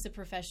it takes a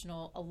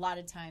professional a lot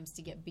of times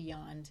to get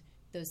beyond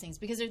those things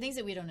because there are things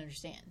that we don't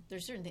understand.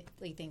 There's certainly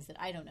things that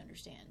I don't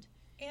understand.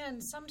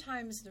 And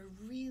sometimes they're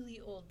really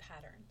old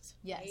patterns.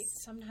 Yes. Right?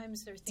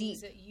 Sometimes they're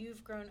things that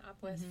you've grown up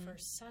with for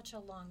such a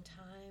long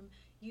time.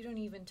 You don't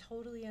even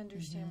totally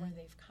understand where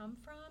they've come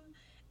from.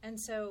 And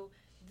so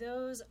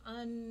those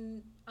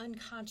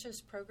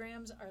unconscious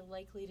programs are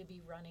likely to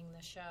be running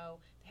the show.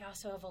 They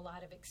also have a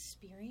lot of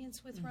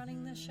experience with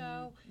running the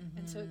show.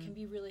 And so it can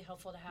be really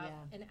helpful to have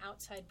an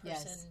outside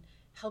person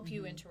help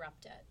you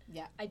interrupt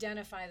it.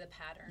 Identify the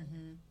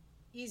pattern.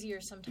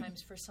 Easier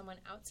sometimes for someone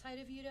outside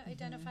of you to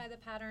identify the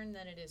pattern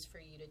than it is for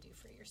you to do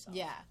for yourself.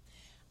 Yeah,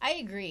 I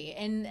agree.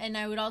 And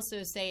I would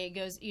also say it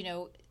goes,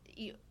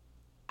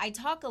 I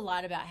talk a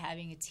lot about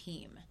having a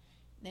team.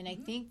 And I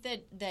think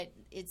that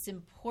it's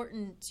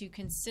important to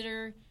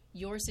consider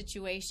your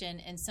situation,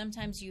 and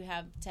sometimes you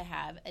have to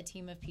have a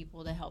team of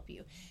people to help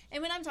you.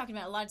 And when I'm talking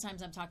about, a lot of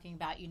times I'm talking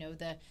about,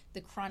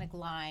 the chronic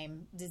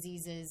Lyme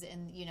diseases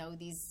and,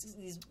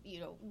 these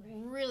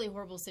really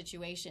horrible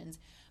situations.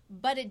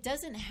 But it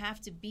doesn't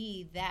have to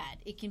be that.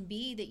 It can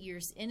be that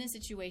you're in a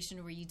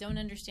situation where you don't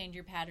understand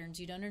your patterns,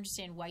 you don't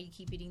understand why you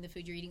keep eating the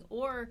food you're eating,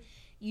 or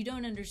you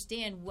don't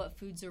understand what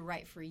foods are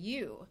right for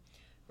you.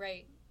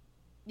 Right.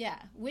 Yeah,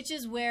 which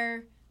is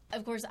where,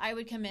 of course, I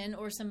would come in,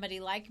 or somebody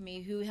like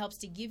me who helps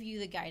to give you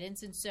the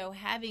guidance. And so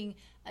having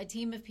a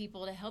team of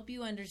people to help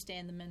you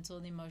understand the mental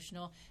and the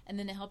emotional, and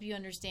then to help you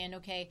understand,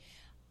 okay,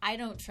 I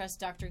don't trust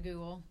Dr.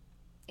 Google,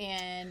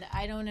 and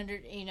I don't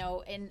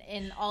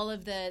and all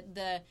of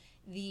the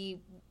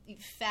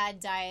fad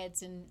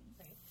diets and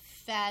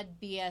fad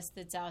BS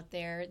that's out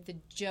there, the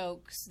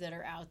jokes that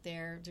are out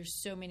there. There's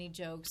so many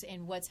jokes,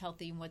 and what's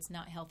healthy and what's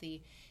not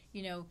healthy.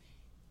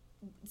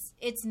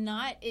 It's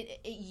not.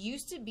 It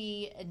used to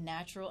be a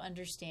natural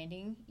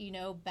understanding,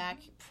 back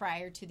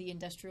prior to the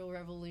Industrial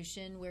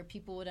Revolution, where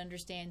people would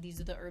understand these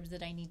are the herbs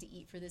that I need to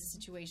eat for this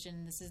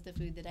situation. This is the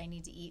food that I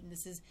need to eat, and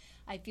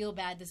I feel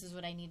bad. This is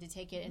what I need to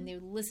take it, and they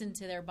would listen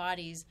to their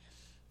bodies.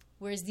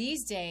 Whereas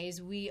these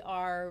days, we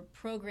are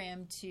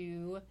programmed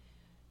to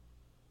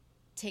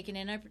take an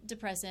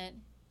antidepressant,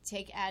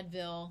 take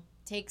Advil,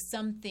 take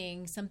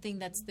something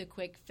that's the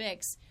quick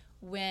fix,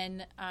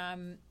 when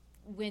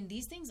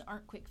these things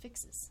aren't quick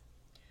fixes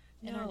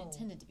and aren't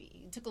intended to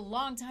be. It took a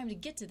long time to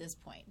get to this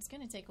point. It's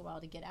going to take a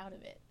while to get out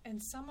of it. And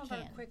some of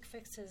our quick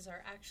fixes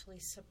are actually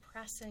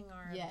suppressing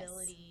our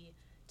ability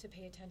to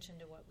pay attention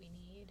to what we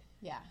need.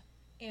 Yeah.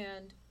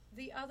 And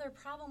the other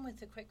problem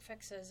with the quick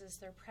fixes is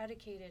they're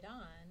predicated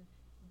on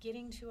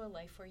getting to a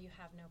life where you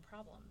have no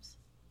problems.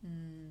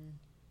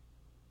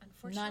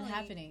 Unfortunately, not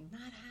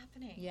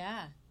happening.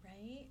 Yeah.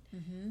 Right?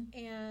 Mm-hmm.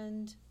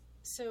 And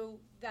so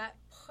that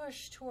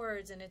push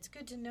towards, and it's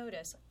good to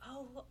notice,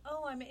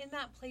 I'm in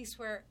that place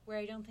where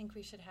I don't think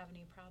we should have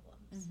any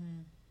problems.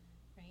 Mm-hmm.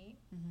 Right?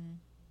 Mm-hmm.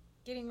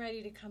 Getting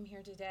ready to come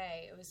here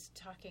today, it was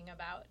talking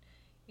about,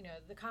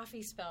 the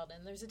coffee spilled,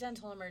 and there's a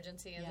dental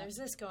emergency, and there's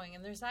this going,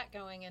 and there's that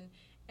going,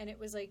 and it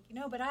was like,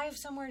 but I have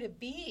somewhere to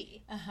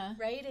be,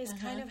 right? Is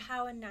kind of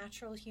how a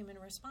natural human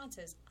response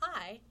is.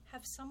 I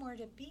have somewhere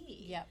to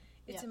be. Yep.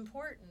 It's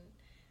important.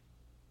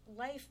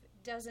 Life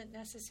doesn't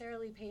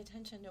necessarily pay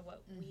attention to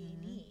what we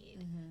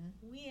need.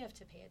 Mm-hmm. We have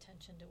to pay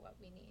attention to what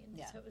we need.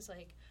 Yeah. So it was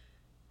like,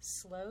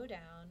 slow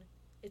down.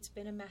 It's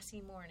been a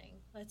messy morning.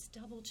 Let's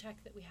double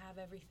check that we have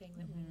everything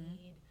that we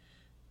need,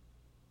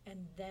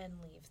 and then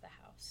leave the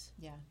house.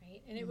 Yeah.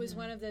 Right? And it was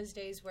one of those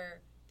days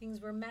where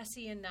things were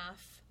messy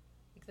enough,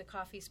 like the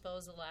coffee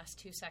spills the last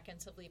 2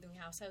 seconds of leaving the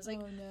house. I was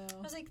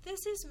like,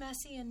 this is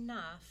messy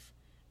enough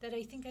that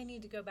I think I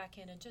need to go back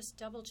in and just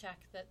double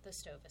check that the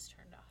stove is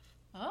turned off.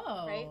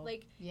 Oh. Right?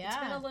 It's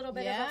been a little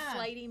bit of a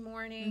flighty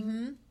morning.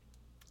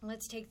 Mm-hmm.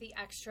 Let's take the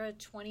extra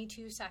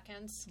 22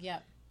 seconds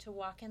to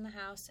walk in the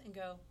house and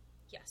go,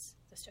 yes,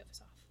 the stove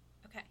is off.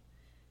 Okay.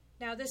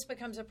 Now, this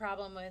becomes a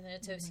problem when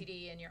it's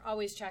OCD, and you're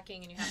always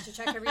checking, and you have to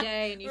check every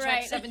day, and you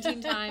check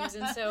 17 times.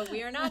 And so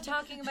we are not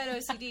talking about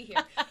OCD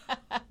here.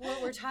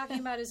 What we're talking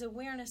about is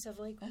awareness of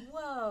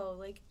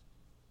whoa,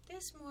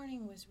 this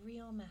morning was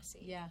real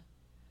messy. Yeah.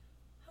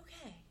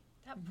 Okay.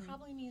 That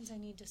probably means I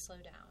need to slow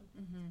down.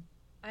 Mm-hmm.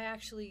 I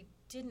actually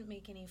didn't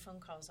make any phone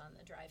calls on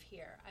the drive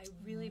here. I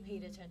really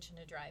paid attention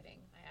to driving.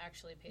 I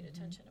actually paid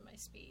attention to my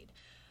speed.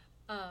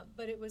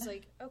 But it was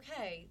like,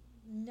 okay,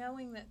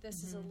 knowing that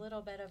this is a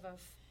little bit of a,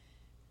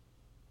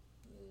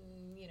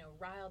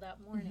 riled up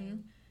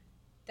morning,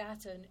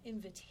 that's an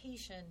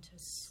invitation to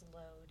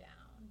slow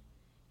down.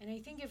 And I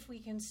think if we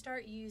can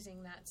start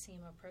using that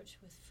same approach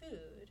with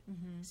food,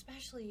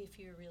 especially if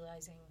you're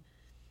realizing,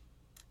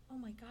 oh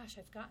my gosh,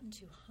 I've gotten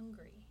too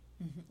hungry.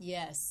 Mm-hmm.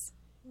 Yes.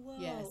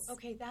 Whoa, yes.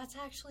 Okay, that's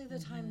actually the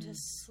time to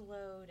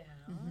slow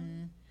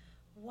down.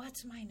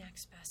 What's my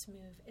next best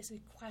move is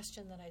a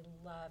question that I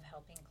love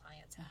helping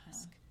clients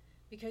ask.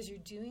 Because you're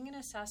doing an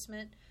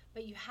assessment,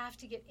 but you have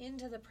to get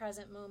into the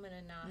present moment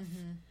enough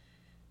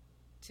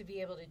to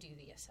be able to do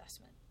the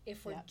assessment.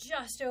 If we're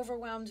just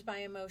overwhelmed by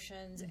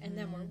emotions and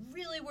then we're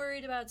really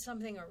worried about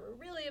something, or we're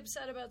really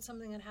upset about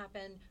something that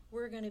happened,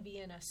 we're going to be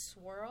in a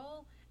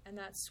swirl, and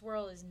that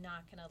swirl is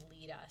not going to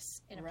lead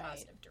us in a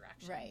positive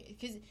direction. Right,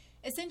 because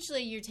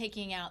essentially you're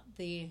taking out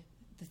the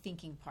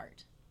thinking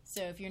part.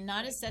 So if you're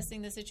not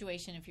assessing the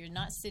situation, if you're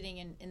not sitting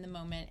in the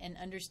moment and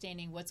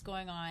understanding what's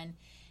going on,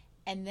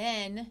 and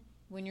then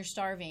when you're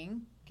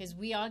starving, because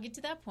we all get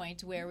to that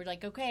point where we're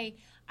like, okay,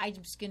 I'm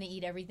just going to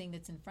eat everything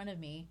that's in front of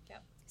me.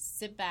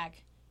 Sit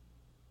back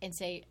and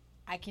say,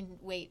 I can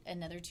wait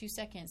another 2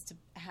 seconds to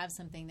have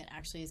something that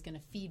actually is going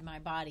to feed my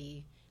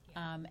body,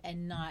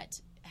 and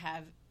not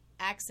have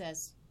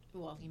access.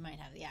 Well, you might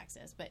have the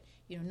access, but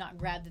not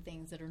grab the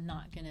things that are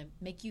not going to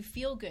make you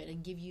feel good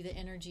and give you the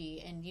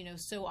energy. And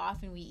so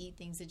often we eat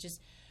things that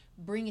just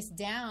bring us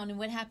down, and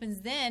what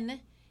happens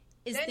then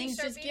is things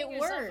just get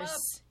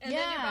worse. And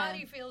then your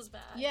body feels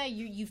bad. Yeah,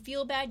 you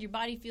feel bad, your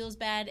body feels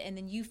bad, and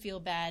then you feel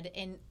bad.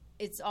 And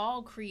it's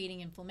all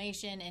creating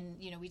inflammation. And,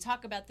 we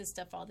talk about this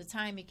stuff all the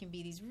time. It can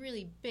be these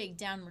really big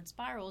downward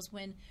spirals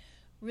when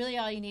really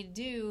all you need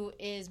to do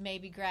is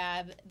maybe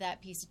grab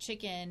that piece of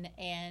chicken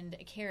and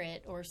a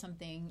carrot or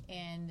something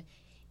and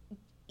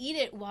eat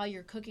it while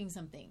you're cooking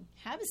something.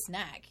 Have a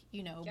snack,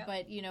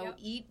 but,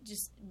 eat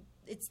just,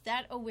 it's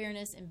that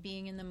awareness and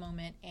being in the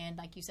moment. And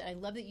like you said, I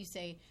love that you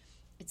say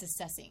it's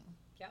assessing.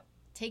 Yep.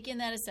 Take in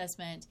that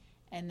assessment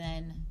and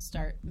then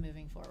start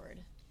moving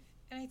forward.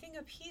 And I think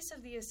a piece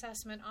of the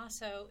assessment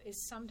also is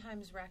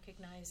sometimes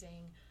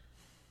recognizing,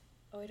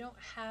 I don't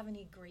have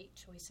any great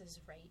choices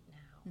right now.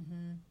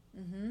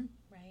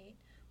 Right?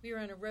 We were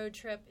on a road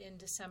trip in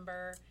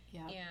December,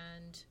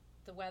 and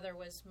the weather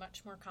was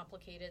much more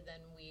complicated than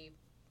we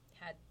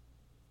had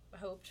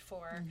hoped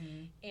for.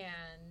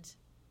 And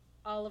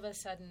all of a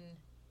sudden,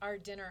 our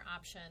dinner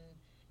option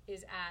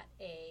is at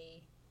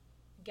a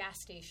gas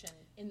station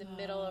in the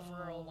middle of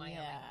rural Wyoming.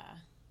 Yeah.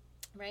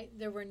 Right?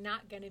 There were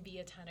not going to be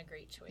a ton of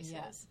great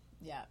choices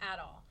at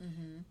all.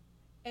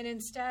 And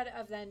instead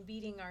of then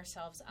beating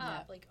ourselves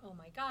up, like, oh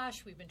my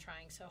gosh, we've been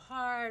trying so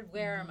hard.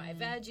 Where are my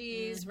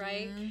veggies,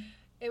 right?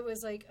 It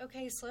was like,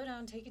 okay, slow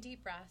down, take a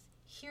deep breath.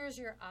 Here's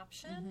your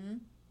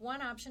option.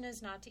 One option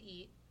is not to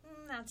eat.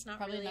 That's not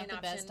probably really not an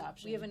the best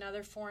option. We have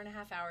another 4.5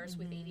 hours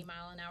with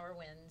 80-mile-an-hour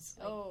winds.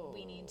 Like,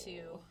 we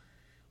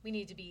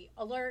need to be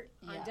alert,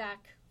 on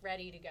deck,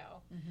 ready to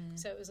go.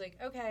 So it was like,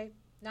 okay,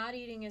 not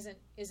eating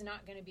is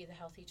not going to be the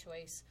healthy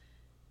choice.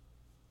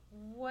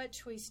 What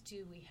choice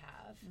do we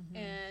have?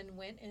 And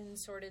went and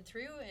sorted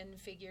through and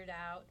figured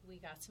out we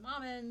got some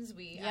almonds.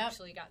 We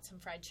actually got some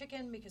fried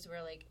chicken because we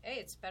were like, hey,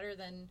 it's better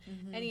than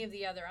any of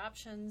the other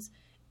options.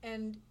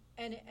 And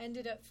it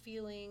ended up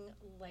feeling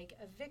like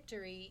a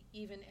victory,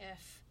 even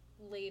if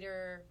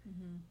later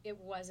it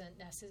wasn't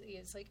necessary.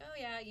 It's like, oh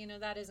yeah,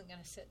 that isn't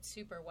going to sit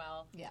super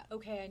well. Yeah.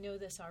 Okay, I know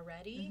this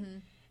already.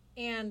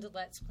 And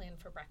let's plan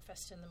for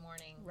breakfast in the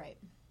morning. Right.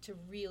 To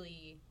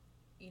really,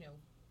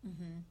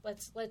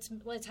 let's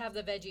have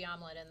the veggie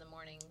omelet in the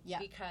morning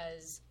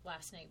because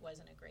last night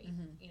wasn't a great,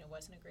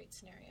 wasn't a great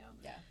scenario.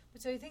 Yeah.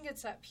 But so I think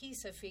it's that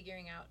piece of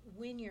figuring out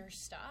when you're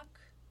stuck.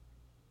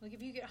 Like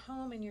if you get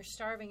home and you're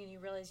starving and you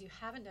realize you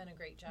haven't done a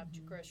great job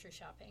grocery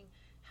shopping,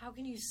 how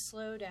can you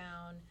slow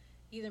down,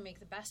 either make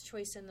the best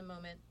choice in the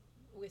moment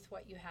with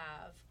what you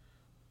have,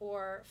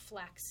 or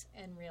flex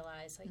and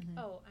realize, like,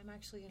 oh, I'm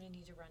actually going to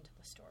need to run to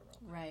the store real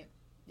quick. Right,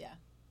 yeah.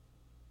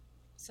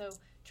 So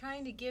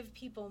trying to give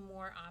people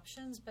more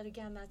options, but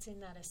again, that's in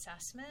that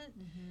assessment.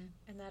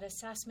 And that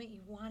assessment,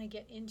 you want to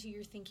get into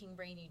your thinking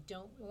brain. You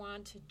don't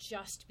want to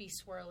just be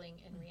swirling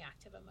in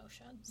reactive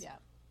emotions. Yeah.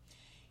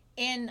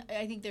 And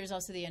I think there's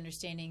also the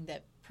understanding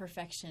that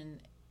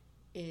perfection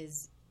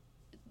is,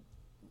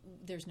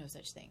 there's no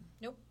such thing.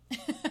 Nope.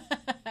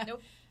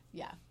 Nope.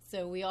 Yeah.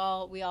 So we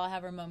all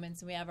have our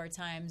moments and we have our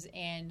times,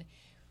 and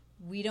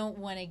we don't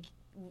want to,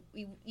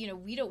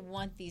 we don't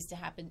want these to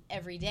happen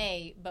every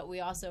day, but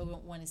we also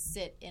don't want to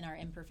sit in our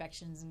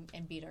imperfections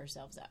and beat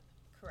ourselves up.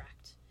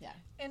 Correct. Yeah.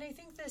 And I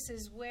think this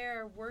is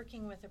where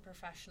working with a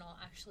professional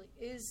actually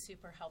is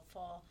super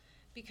helpful,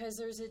 because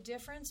there's a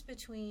difference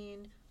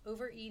between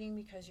overeating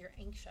because you're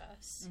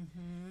anxious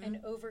and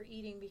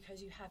overeating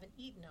because you haven't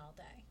eaten all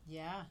day.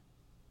 Yeah.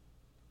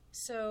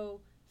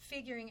 So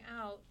figuring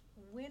out,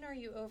 when are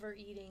you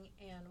overeating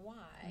and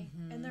why?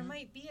 And there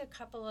might be a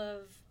couple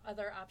of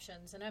other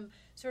options. And I'm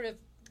sort of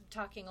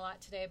talking a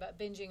lot today about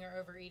binging or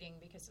overeating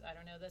because, I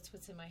don't know, that's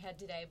what's in my head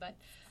today. But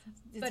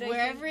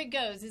wherever it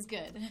goes is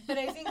good. But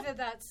I think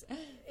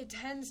it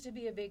tends to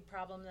be a big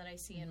problem that I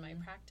see in my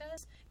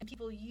practice. And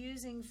people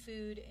using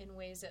food in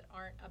ways that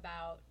aren't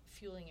about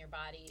fueling your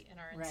body and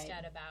are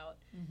instead about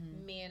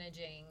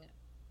managing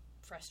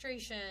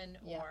frustration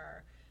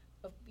or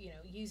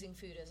using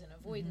food as an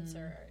avoidance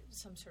or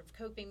some sort of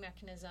coping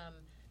mechanism.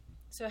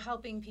 So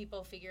helping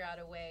people figure out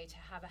a way to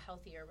have a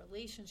healthier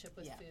relationship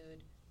with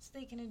food so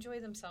they can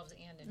enjoy themselves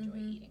and enjoy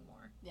eating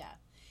more. Yeah.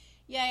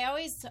 Yeah,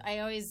 I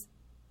always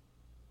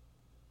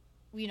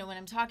when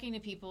I'm talking to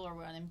people or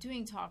when I'm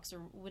doing talks or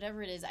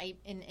whatever it is,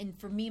 and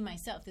for me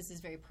myself, this is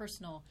very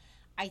personal,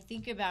 I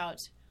think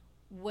about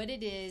what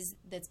it is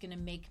that's going to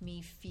make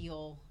me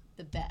feel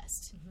the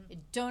best. I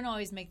don't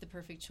always make the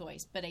perfect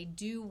choice, but I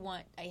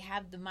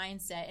have the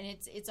mindset, and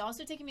it's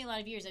also taken me a lot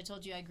of years. I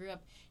told you I grew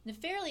up in a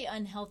fairly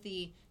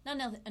unhealthy, not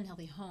an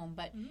unhealthy home,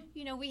 but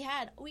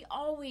we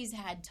always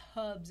had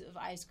tubs of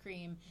ice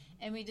cream,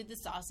 and we did the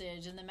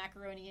sausage and the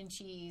macaroni and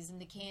cheese and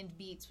the canned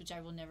beets, which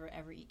I will never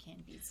ever eat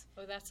canned beets.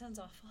 Oh, that sounds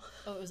awful.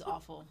 Oh, it was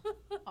awful.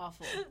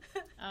 Awful.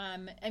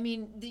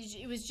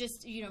 It was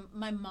just,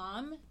 my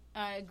mom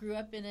grew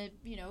up in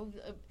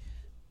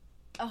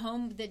a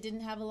home that didn't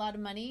have a lot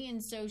of money,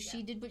 and so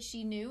she did what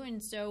she knew, and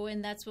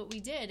that's what we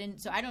did. And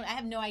so I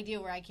have no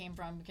idea where I came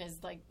from, because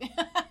the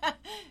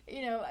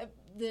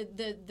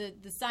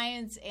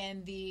science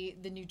and the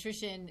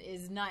nutrition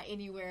is not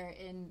anywhere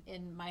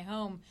in my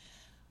home.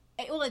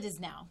 Well, it is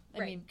now. I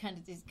mean, kind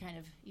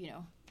of,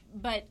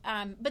 but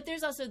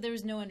there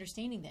was no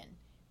understanding then.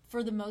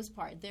 For the most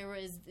part, there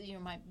was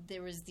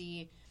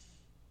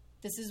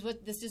this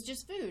is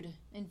just food,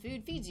 and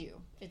food feeds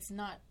you. It's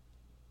not.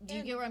 Do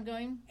you get where I'm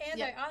going?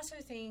 And I also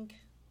think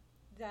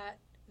that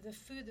the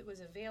food that was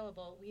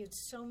available, we had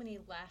so many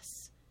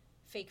less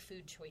fake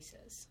food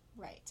choices.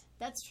 Right.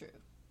 That's true.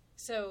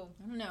 So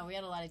I don't know. We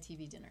had a lot of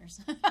TV dinners.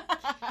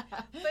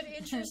 But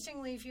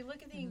interestingly, if you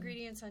look at the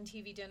ingredients on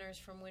TV dinners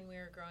from when we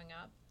were growing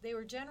up, they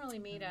were generally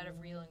made out of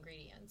real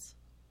ingredients.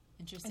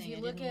 Interesting. If you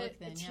look at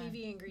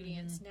TV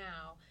ingredients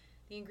now,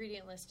 the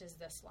ingredient list is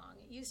this long.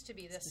 It used to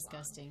be this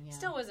disgusting, long. Yeah.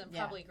 Still wasn't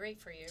probably great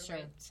for you, Sure.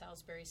 right?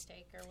 Salisbury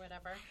steak or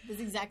whatever.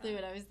 That's exactly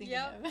what I was thinking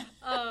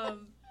of.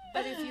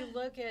 But if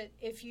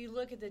you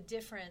look at the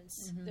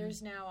difference,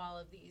 there's now all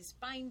of these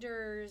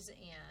binders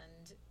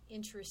and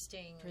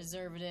interesting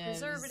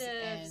preservatives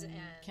and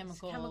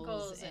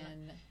chemicals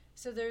and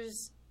so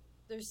there's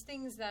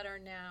things that are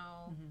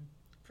now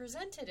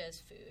presented as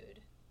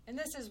food. And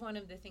this is one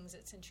of the things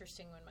that's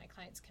interesting when my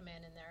clients come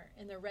in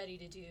and they're ready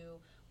to do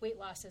weight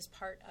loss as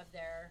part of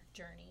their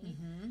journey.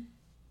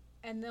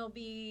 And they'll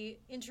be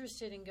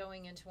interested in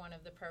going into one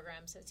of the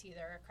programs that's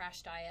either a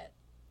crash diet,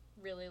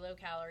 really low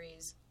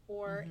calories,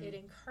 or it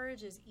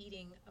encourages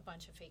eating a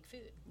bunch of fake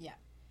food. Yeah.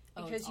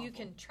 Because you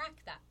can track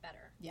that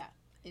better. Yeah.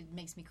 It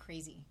makes me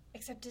crazy.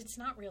 Except it's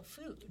not real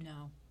food.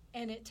 No.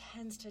 And it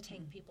tends to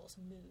take people's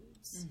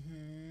moods.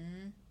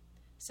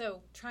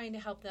 So trying to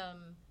help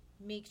them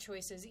make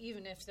choices,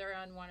 even if they're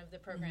on one of the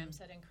programs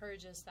that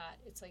encourages that,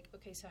 it's like,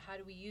 okay, so how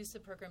do we use the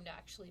program to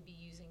actually be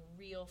using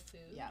real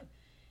food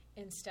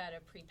instead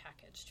of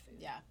prepackaged food?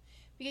 Yeah.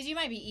 Because you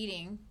might be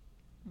eating,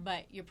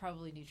 but you're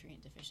probably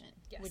nutrient deficient,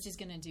 which is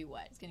going to do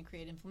what? It's going to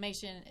create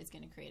inflammation. It's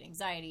going to create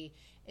anxiety.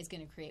 It's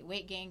going to create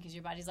weight gain because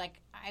your body's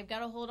like, I've got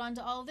to hold on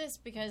to all of this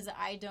because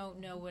I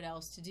don't know what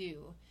else to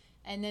do.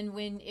 And then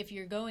if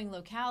you're going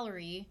low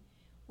calorie,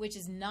 which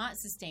is not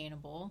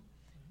sustainable,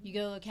 you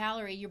go low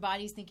calorie, your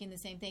body's thinking the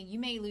same thing. You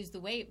may lose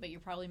the weight, but you're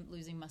probably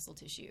losing muscle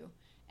tissue.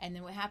 And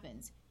then what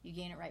happens? You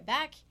gain it right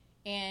back,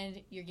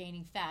 and you're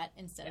gaining fat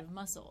instead of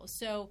muscle.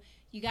 So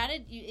you got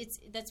to.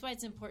 That's why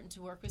it's important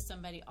to work with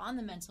somebody on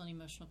the mental and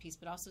emotional piece,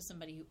 but also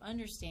somebody who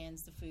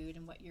understands the food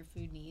and what your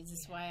food needs.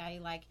 That's why I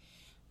like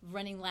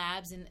running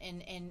labs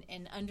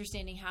and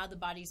understanding how the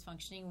body's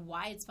functioning,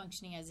 why it's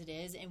functioning as it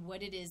is, and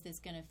what it is that's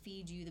going to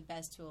feed you the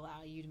best to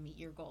allow you to meet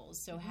your goals.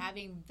 So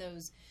having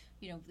those,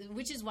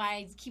 which is why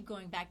I keep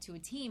going back to a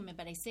team,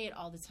 but I say it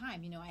all the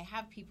time. I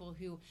have people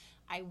who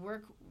I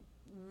work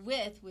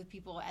with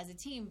people as a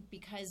team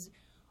because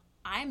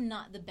I'm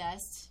not the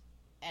best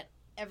at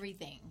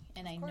everything,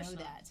 and I know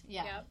that.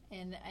 Yeah.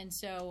 Yep. And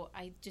so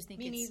I just think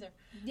Me neither.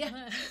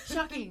 Yeah.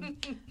 Shocking.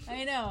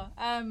 I know.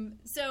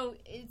 So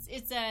it's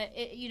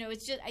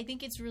just, I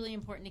think it's really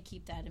important to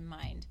keep that in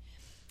mind.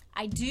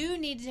 I do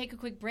need to take a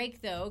quick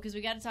break though, because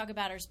we got to talk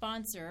about our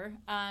sponsor.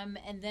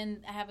 And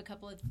then I have a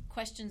couple of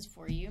questions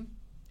for you.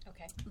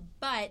 Okay.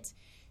 But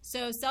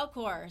so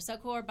Cellcore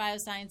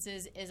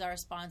Biosciences is our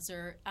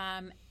sponsor.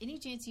 Any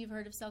chance you've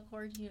heard of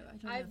Cellcore?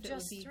 I've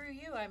just through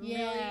you.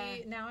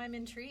 I'm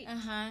intrigued.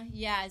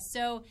 Yeah.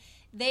 So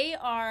they're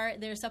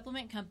a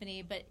supplement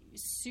company, but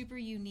super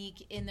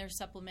unique in their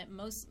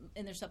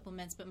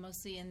supplements, but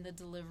mostly in the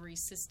delivery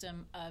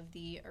system of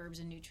the herbs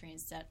and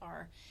nutrients that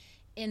are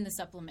in the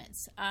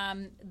supplements.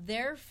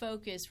 Their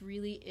focus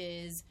really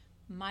is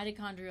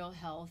mitochondrial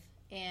health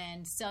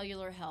and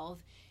cellular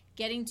health,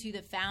 getting to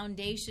the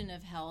foundation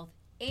of health,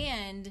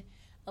 and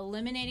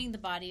eliminating the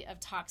body of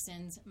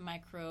toxins,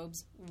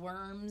 microbes,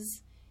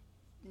 worms.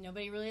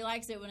 Nobody really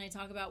likes it when I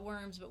talk about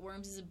worms, but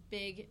worms is a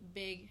big,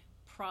 big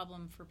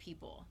problem for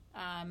people.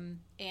 And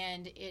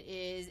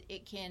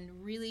it can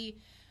really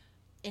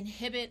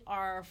inhibit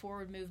our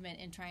forward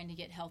movement in trying to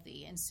get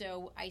healthy. And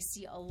so I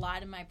see a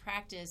lot in my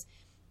practice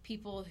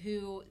people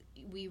who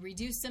we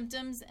reduce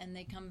symptoms and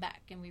they come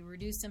back, and we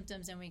reduce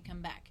symptoms and we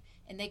come back,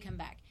 and they come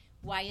back.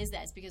 Why is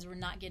that? It's because we're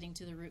not getting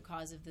to the root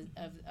cause of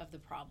the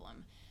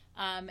problem.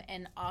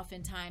 And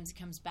oftentimes it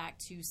comes back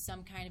to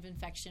some kind of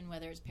infection,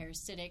 whether it's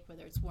parasitic,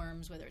 whether it's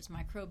worms, whether it's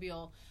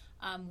microbial,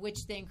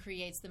 which then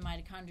creates the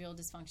mitochondrial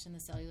dysfunction, the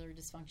cellular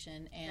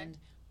dysfunction, and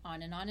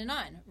on and on and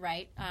on,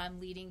 right?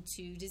 Leading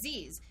to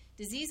disease.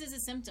 Disease is a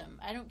symptom.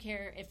 I don't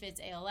care if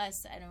it's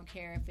ALS. I don't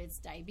care if it's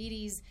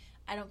diabetes.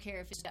 I don't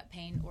care if it's gut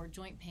pain or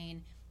joint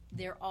pain.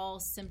 They're all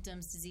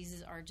symptoms.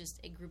 Diseases are just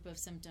a group of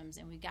symptoms,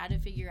 and we got to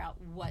figure out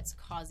what's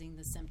causing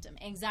the symptom.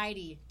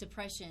 Anxiety,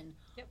 depression,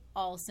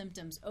 all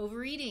symptoms.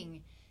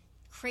 Overeating,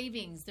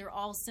 cravings, they're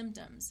all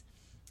symptoms.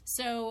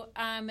 So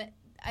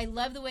I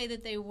love the way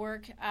that they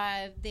work.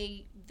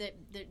 They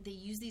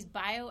use these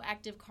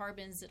bioactive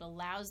carbons that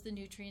allows the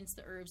nutrients,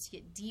 the herbs, to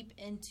get deep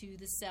into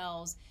the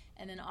cells,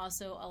 and then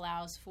also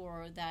allows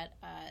for that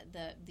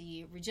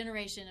the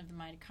regeneration of the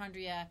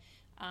mitochondria.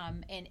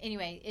 And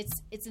anyway,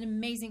 it's an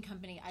amazing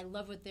company. I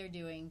love what they're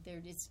doing.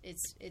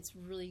 It's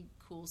really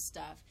cool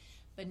stuff.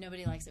 But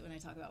nobody likes it when I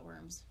talk about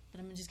worms.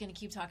 But I'm just going to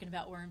keep talking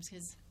about worms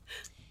because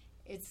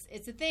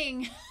it's a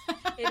thing.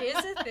 It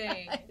is a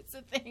thing. It's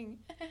a thing.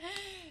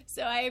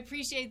 So I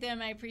appreciate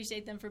them. I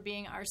appreciate them for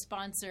being our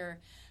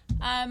sponsor.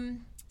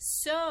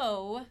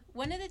 So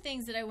one of the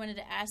things that I wanted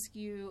to ask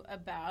you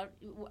about,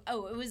 it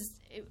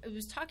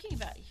was talking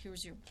about,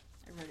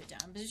 I wrote it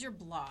down, this is your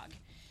blog.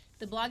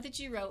 The blog that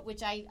you wrote,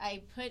 which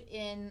I put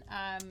in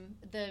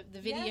the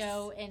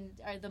video and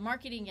the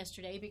marketing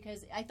yesterday,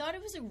 because I thought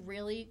it was a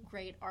really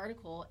great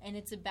article, and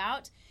it's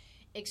about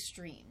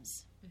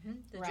extremes. Mm-hmm.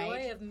 The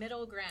joy of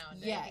middle ground,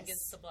 yes. I think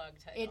is the blog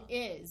title.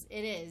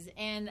 It is.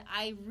 And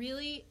I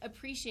really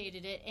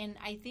appreciated it, and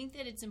I think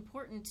that it's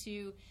important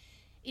to,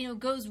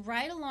 goes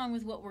right along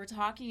with what we're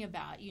talking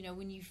about.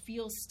 When you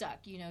feel stuck,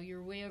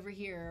 you're way over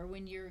here, or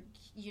when you're,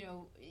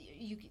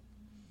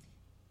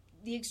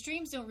 the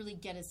extremes don't really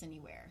get us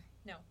anywhere.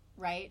 No.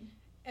 Right?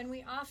 And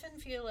we often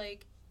feel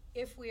like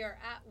if we are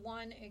at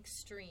one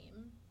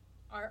extreme,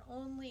 our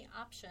only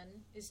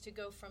option is to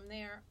go from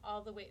there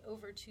all the way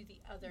over to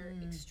the other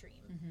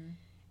extreme.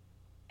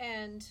 Mm-hmm.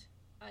 And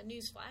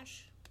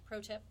newsflash,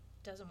 pro tip,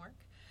 doesn't work.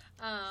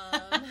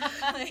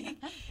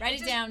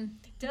 Write it down.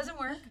 Doesn't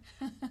work,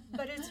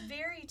 but it's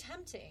very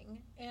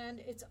tempting, and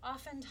it's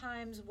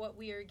oftentimes what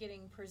we are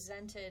getting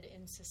presented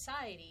in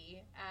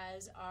society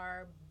as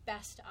our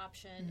best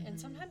option, and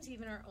sometimes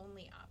even our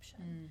only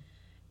option.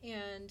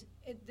 And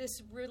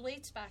this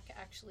relates back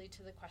actually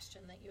to the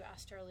question that you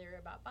asked earlier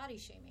about body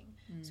shaming.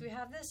 So we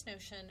have this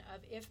notion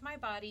of, if my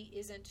body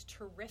isn't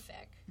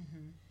terrific,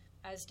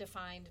 as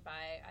defined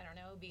by, I don't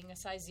know, being a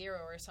size 0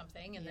 or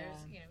something, and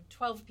there's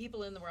 12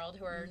 people in the world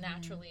who are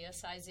naturally a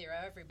size 0.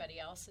 Everybody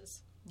else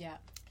is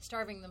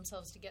starving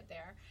themselves to get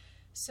there.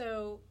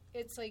 So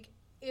it's like,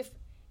 if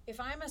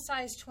I'm a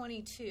size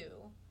 22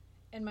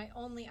 and my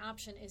only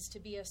option is to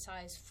be a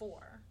size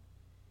 4,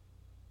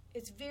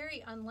 it's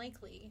very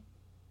unlikely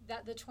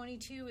that the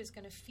 22 is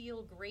going to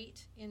feel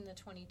great in the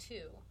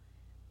 22,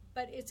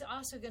 but it's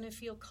also going to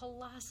feel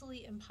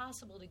colossally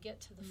impossible to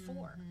get to the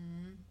 4,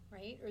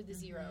 right? Or the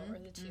 0 or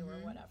the 2 or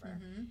whatever.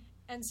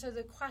 And so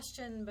the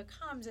question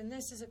becomes, and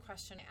this is a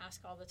question I ask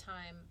all the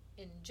time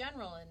in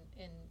general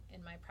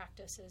in my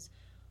practice, is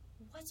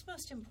what's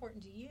most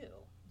important to you?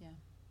 Yeah.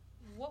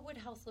 What would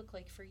health look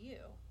like for you?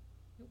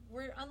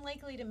 We're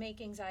unlikely to make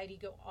anxiety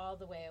go all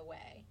the way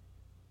away.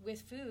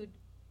 With food,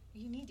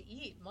 you need to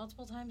eat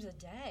multiple times a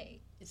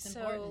day. It's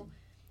important.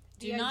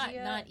 Do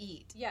not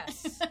eat.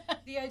 Yes.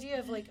 The idea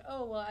of like,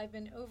 oh, well, I've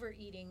been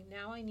overeating.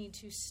 Now I need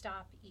to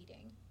stop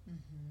eating.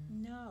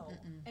 No.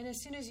 And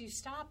as soon as you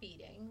stop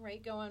eating,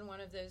 right, go on one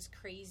of those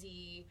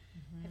crazy,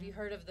 have you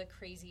heard of the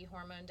crazy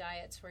hormone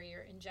diets where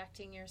you're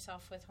injecting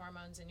yourself with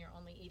hormones and you're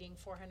only eating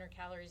 400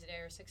 calories a day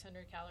or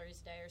 600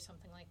 calories a day or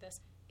something like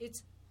this?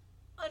 It's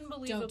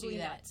unbelievably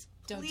nuts.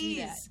 Don't do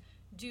that.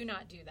 Do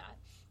not do that.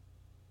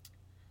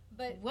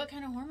 But what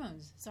kind of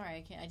hormones?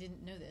 Sorry, I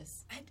didn't know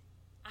this.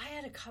 I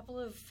had a couple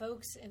of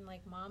folks in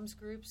like moms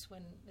groups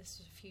when this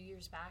was a few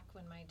years back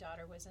when my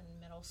daughter was in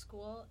middle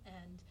school,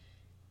 and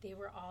they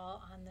were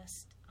all on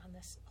this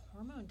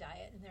hormone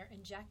diet, and they're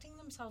injecting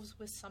themselves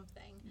with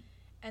something,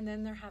 and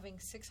then they're having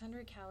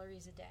 600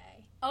 calories a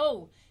day.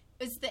 Oh,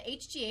 it's the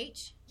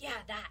HGH? Yeah,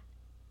 that.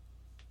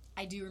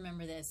 I do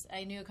remember this.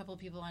 I knew a couple of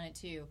people on it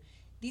too.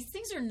 These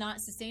things are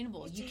not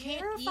sustainable. You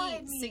can't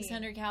eat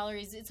 600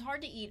 calories. It's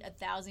hard to eat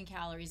 1,000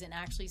 calories and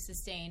actually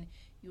sustain.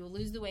 You will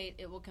lose the weight.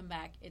 It will come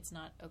back. It's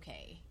not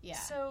okay. Yeah.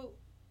 So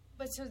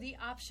the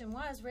option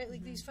was, right,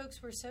 like these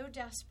folks were so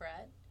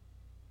desperate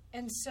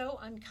and so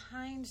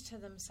unkind to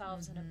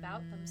themselves and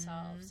about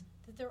themselves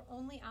that their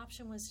only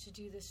option was to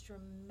do this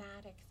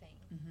dramatic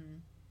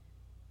thing.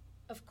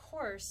 Of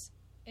course,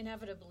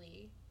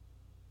 inevitably,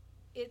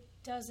 it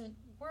doesn't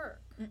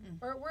work.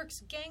 Or it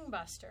works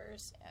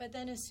gangbusters, but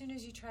then as soon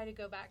as you try to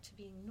go back to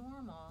being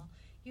normal,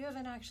 you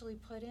haven't actually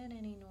put in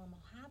any normal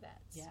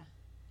habits. Yeah.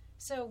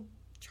 So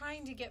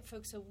trying to get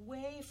folks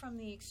away from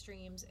the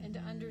extremes and to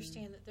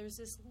understand that there's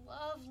this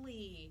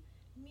lovely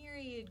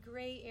myriad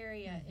gray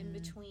area in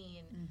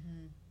between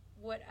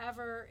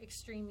whatever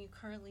extreme you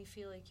currently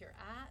feel like you're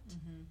at.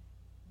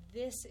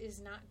 This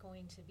is not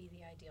going to be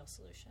the ideal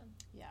solution.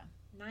 Yeah.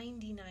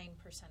 99%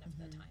 of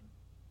the time.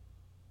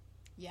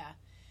 Yeah.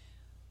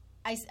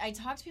 I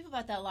talk to people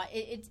about that a lot.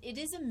 It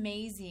is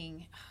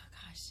amazing. Oh,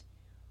 gosh.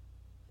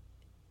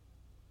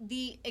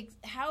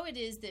 How it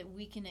is that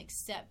we can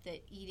accept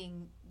that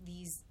eating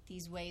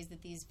these ways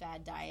that these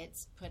fad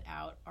diets put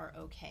out are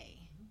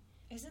okay.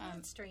 Isn't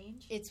that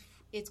strange?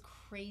 It's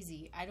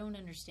crazy. I don't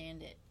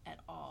understand it at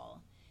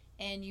all.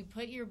 And you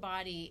put your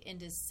body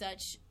into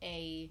such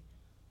a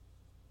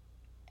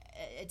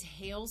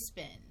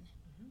tailspin.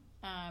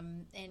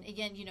 And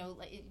again,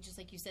 just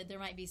like you said, there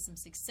might be some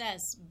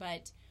success,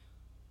 but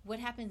what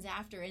happens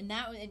after? And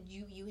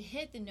you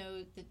hit the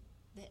nose.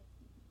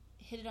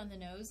 Hit it on the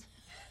nose.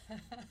 Hit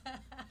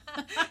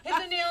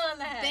the nail on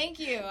the head. Thank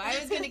you. I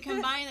was going to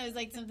combine those,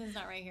 like something's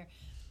not right here.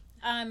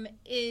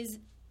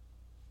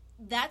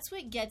 That's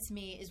what gets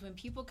me is when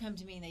people come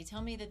to me and they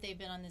tell me that they've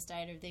been on this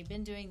diet or they've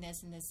been doing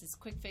this and this is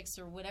quick fix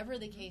or whatever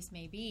the case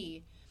may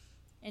be.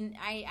 And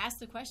I ask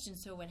the question,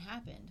 so what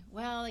happened?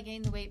 Well, I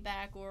gained the weight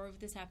back, or if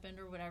this happened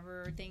or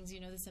whatever, things,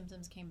 the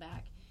symptoms came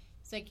back.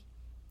 It's like,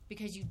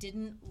 because you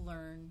didn't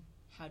learn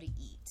how to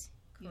eat.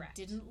 Correct.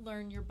 You didn't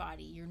learn your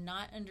body. You're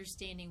not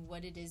understanding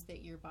what it is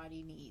that your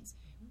body needs.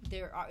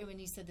 There are, when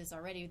you said this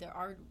already, there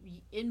are,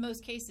 in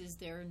most cases,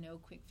 there are no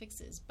quick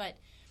fixes. But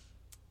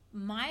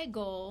my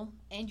goal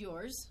and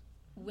yours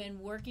when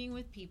working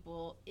with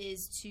people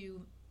is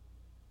to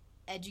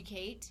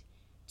educate,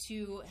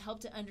 to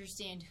help to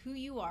understand who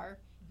you are,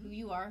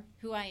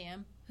 who I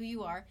am, who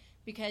you are,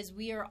 because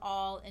we are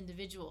all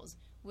individuals,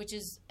 which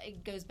is,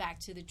 it goes back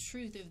to the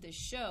truth of the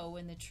show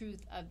and the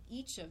truth of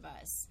each of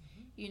us,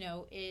 you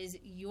know, is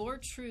your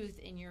truth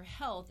in your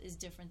health is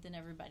different than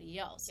everybody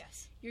else.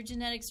 Yes. Your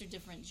genetics are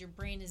different. Your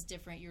brain is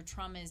different. Your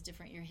trauma is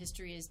different. Your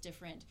history is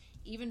different.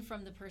 Even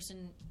from the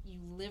person you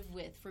live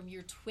with, from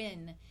your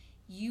twin,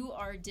 you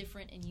are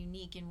different and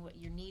unique in what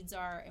your needs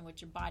are and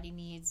what your body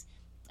needs,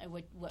 and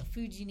what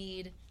food you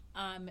need.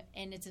 And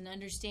it's an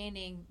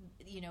understanding,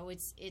 you know,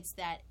 it's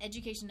that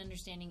education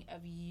understanding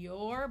of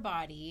your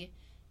body,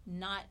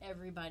 not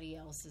everybody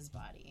else's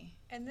body.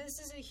 And this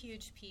is a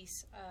huge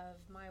piece of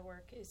my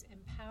work, is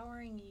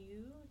empowering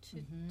you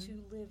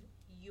to live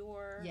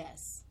your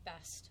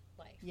best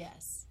life.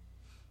 Yes.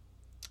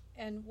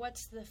 And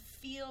what's the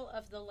feel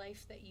of the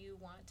life that you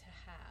want to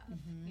have?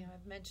 You know,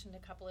 I've mentioned a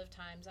couple of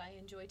times, I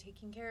enjoy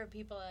taking care of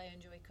people. I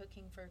enjoy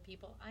cooking for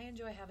people. I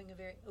enjoy having a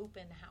very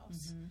open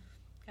house,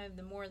 kind of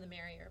the more the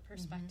merrier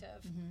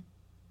perspective.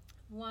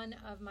 One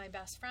of my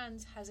best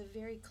friends has a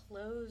very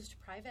closed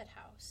private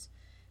house.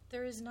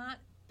 There is not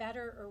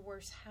better or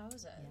worse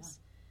houses. Yeah.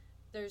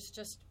 There's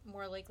just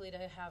more likely to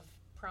have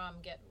prom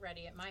get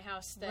ready at my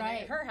house than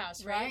at her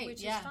house, right?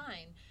 Which is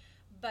fine.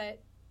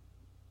 But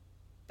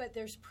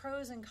there's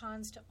pros and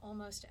cons to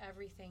almost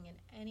everything in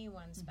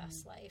anyone's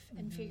best life,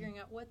 and figuring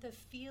out what the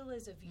feel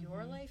is of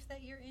your life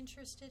that you're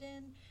interested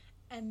in,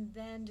 and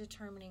then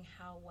determining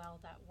how well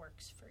that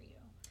works for you.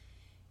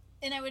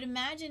 And I would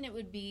imagine it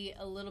would be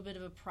a little bit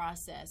of a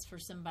process for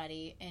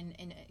somebody,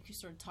 and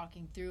sort of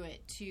talking through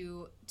it,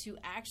 to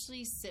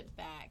actually sit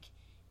back,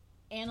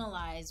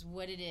 analyze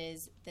what it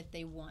is that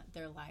they want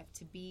their life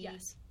to be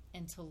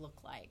and to look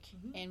like.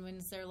 And when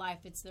it's their life,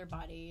 it's their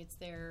body, it's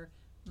their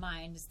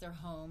mind, it's their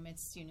home,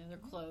 it's, you know, their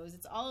clothes,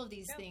 it's all of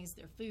these things,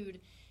 their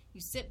food.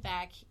 You sit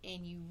back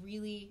and you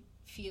really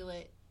feel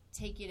it,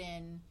 take it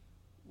in,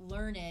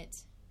 learn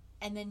it.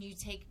 And then you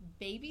take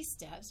baby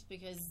steps,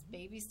 because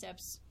baby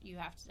steps,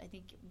 I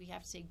think we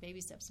have to take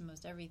baby steps in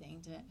most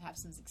everything to have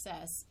some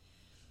success,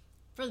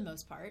 for the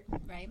most part,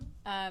 right?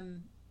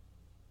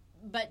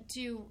 But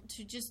to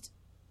just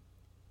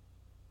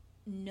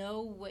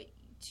know what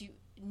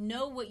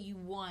you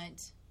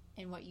want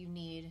and what you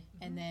need,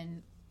 and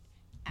then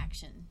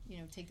action, you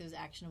know, take those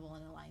actionable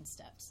and aligned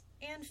steps.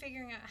 And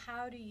figuring out,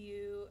 how do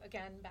you,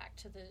 again, back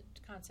to the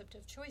concept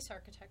of choice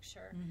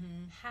architecture,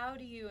 how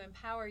do you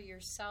empower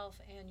yourself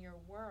and your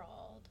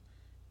world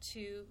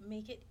to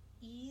make it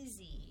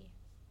easy,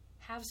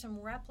 have some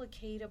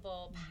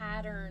replicatable,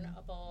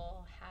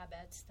 patternable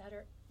habits that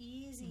are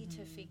easy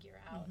to figure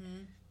out,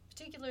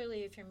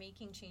 particularly if you're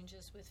making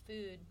changes with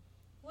food.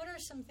 What are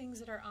some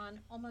things that are on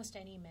almost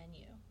any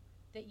menu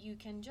that you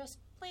can just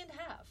plan to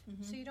have,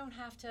 so you don't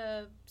have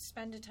to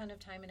spend a ton of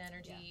time and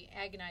energy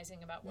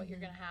agonizing about what you're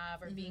going to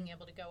have, or being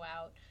able to go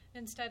out.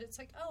 Instead, it's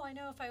like, oh, I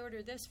know if I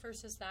order this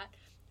versus that,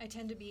 I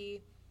tend to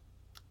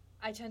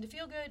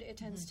feel good. It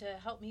tends to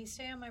help me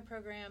stay on my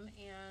program,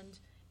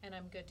 and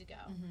I'm good to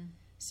go.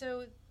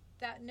 So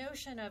that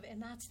notion of, and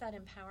that's that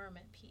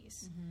empowerment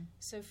piece.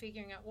 So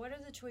figuring out what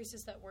are the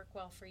choices that work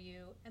well for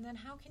you, and then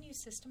how can you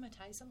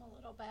systematize them a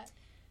little bit.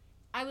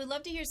 I would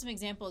love to hear some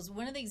examples.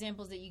 One of the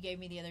examples that you gave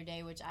me the other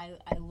day, which I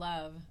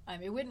love,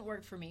 it wouldn't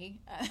work for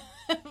me.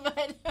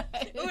 But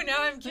oh, now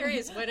I'm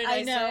curious. What did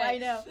I say? I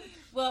know.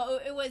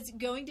 Well, it was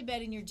going to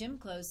bed in your gym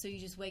clothes, so you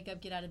just wake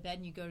up, get out of bed,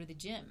 and you go to the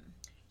gym.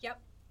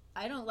 Yep.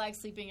 I don't like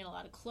sleeping in a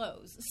lot of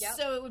clothes,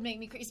 so it would make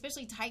me crazy,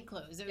 especially tight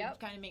clothes. It would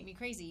kind of make me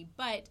crazy.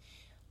 But,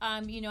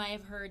 you know, I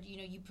have heard, you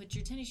know, you put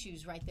your tennis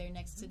shoes right there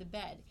next to the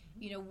bed.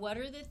 You know, what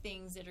are the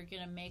things that are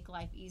going to make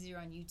life easier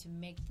on you to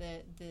make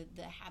the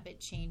habit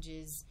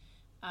changes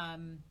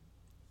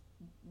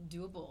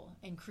doable,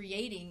 and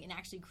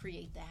actually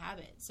create the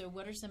habit? So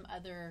what are some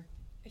other...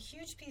 A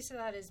huge piece of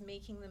that is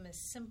making them as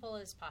simple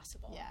as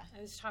possible. Yeah. I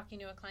was talking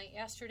to a client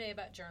yesterday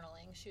about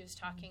journaling. She was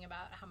talking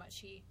about how much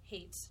she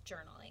hates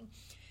journaling.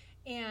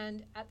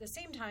 And at the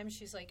same time,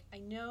 she's like, I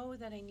know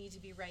that I need to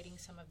be writing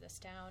some of this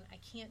down. I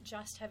can't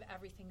just have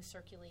everything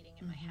circulating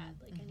in my head.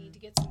 Like, I need to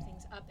get some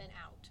things up and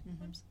out.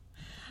 Oops.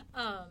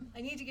 I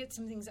need to get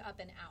some things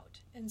up and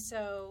out. And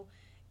so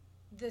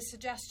the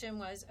suggestion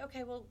was,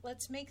 okay, well,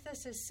 let's make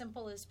this as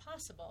simple as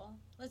possible.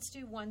 Let's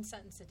do 1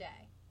 sentence a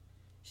day.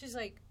 She's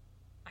like,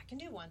 I can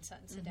do 1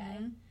 sentence a day.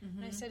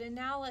 And I said, and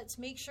now let's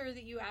make sure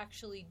that you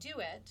actually do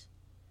it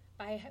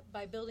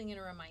by building in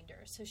a reminder.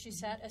 So she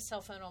set a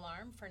cell phone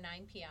alarm for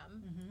 9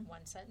 p.m.,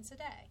 1 sentence a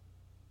day.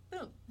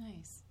 Boom.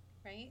 Nice.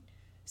 Right?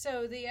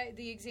 So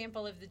the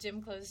example of the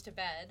gym clothes to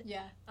bed.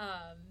 Yeah.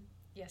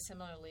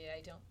 Similarly,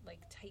 I don't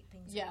like tight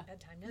things at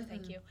bedtime. No,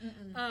 thank you.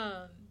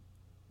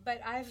 But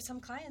I have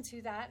some clients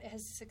who that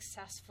has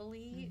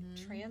successfully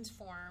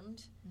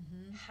transformed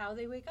how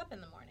they wake up in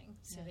the morning.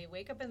 So they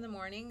wake up in the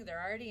morning,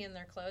 they're already in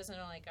their clothes, and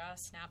they're like, oh,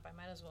 snap, I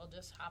might as well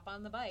just hop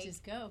on the bike.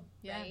 Just go.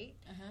 Yeah. Right?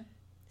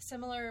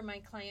 Similar, my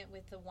client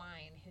with the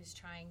wine who's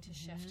trying to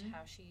shift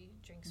how she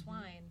drinks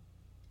wine.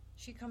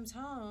 She comes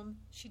home,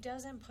 she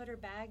doesn't put her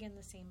bag in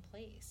the same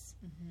place.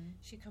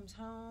 She comes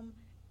home,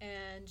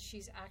 and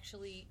she's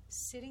actually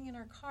sitting in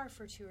her car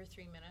for 2 or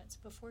 3 minutes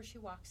before she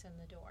walks in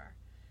the door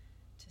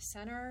to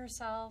center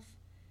herself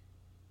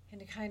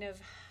and to kind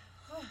of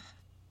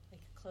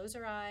like close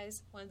her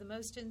eyes. One of the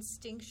most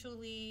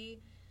instinctually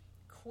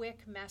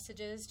quick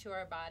messages to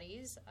our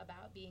bodies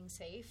about being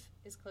safe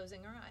is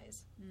closing our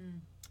eyes.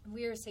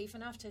 We are safe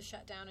enough to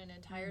shut down an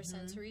entire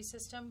sensory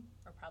system.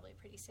 We're probably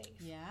pretty safe.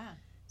 Yeah.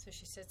 So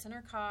she sits in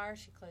her car,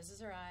 she closes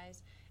her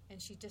eyes,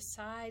 and she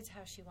decides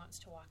how she wants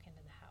to walk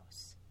into the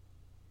house.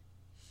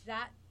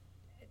 That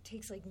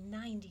takes like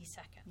 90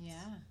 seconds.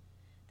 Yeah.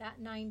 That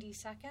 90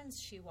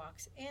 seconds, she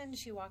walks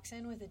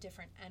in with a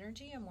different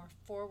energy, a more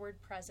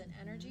forward present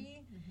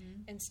energy,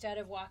 instead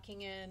of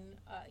walking in,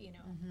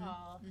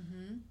 all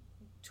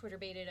Twitter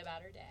baited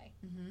about her day.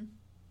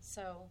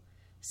 So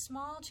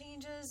small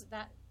changes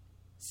that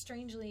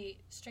strangely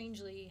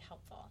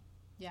helpful.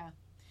 Yeah.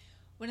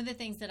 One of the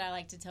things that I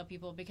like to tell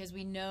people, because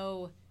we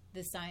know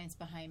the science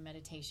behind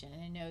meditation,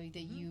 and I know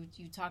that you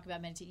talk about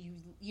meditation.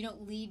 You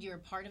don't lead, you're a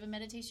part of a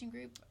meditation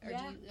group? Or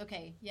Yeah. Do you?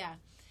 Okay, yeah.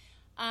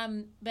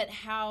 But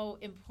how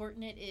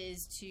important it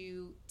is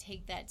to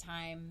take that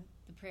time,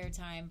 the prayer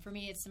time. For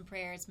me, it's some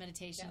prayer, it's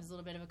meditation, it's a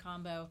little bit of a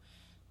combo.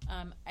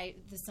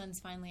 The sun's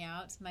finally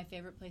out. My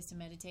favorite place to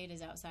meditate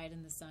is outside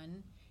in the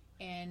sun.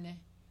 And,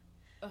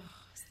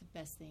 it's the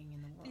best thing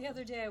in the world. The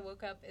other day I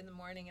woke up in the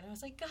morning and I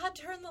was like, God,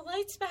 turn the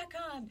lights back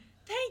on.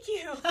 Thank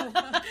you.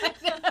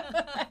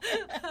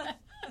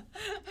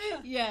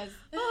 Yes.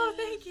 Oh,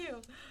 thank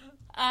you.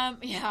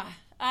 Yeah.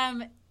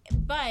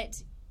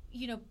 But,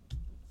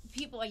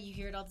 people, you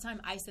hear it all the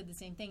time. I said the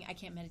same thing. I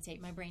can't meditate.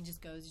 My brain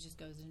just goes and just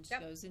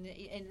goes. And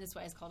that's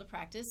why it's called a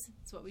practice.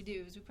 It's what we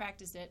do is we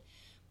practice it.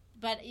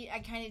 But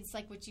it's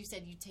like what you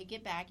said. You take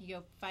it back. You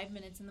go 5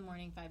 minutes in the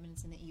morning, 5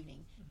 minutes in the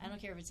evening. I don't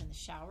care if it's in the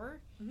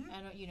shower.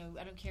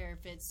 I don't care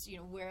if it's,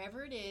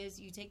 wherever it is,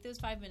 you take those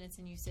 5 minutes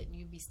and you sit and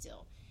you be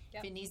still.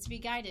 If it needs to be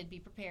guided, be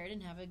prepared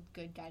and have a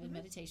good guided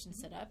meditation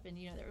set up. And,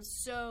 there are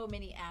so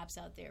many apps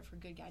out there for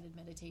good guided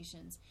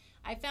meditations.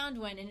 I found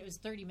one, and it was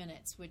 30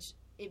 minutes, which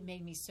it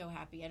made me so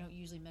happy. I don't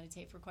usually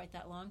meditate for quite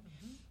that long.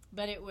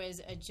 But it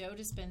was a Joe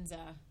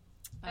Dispenza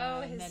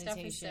his meditation. stuff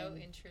is so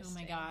interesting. Oh,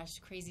 my gosh,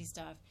 crazy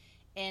stuff.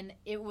 And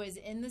it was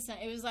in the sun.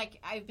 It was like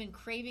I've been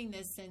craving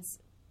this since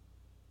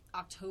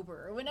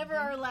October, or whenever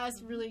our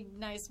last really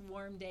nice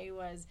warm day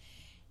was.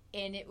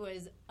 And it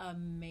was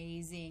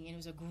amazing. And it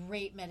was a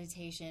great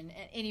meditation.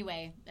 And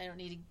anyway, I don't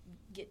need to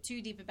get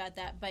too deep about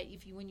that. But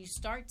when you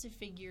start to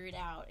figure it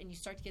out and you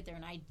start to get there,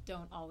 and I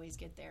don't always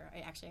get there.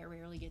 I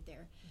rarely get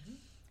there.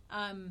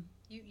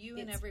 You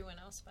and everyone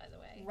else, by the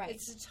way. Right.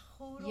 It's a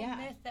total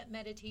myth that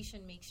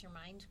meditation makes your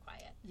mind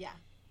quiet. Yeah.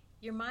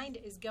 Your mind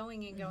is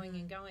going and going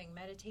and going.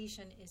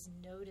 Meditation is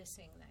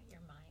noticing that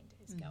your mind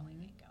is going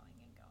and going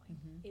and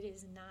going. It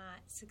is not,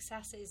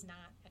 success is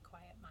not a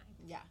quiet mind.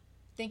 Yeah.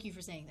 Thank you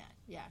for saying that.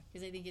 Yeah.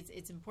 Because I think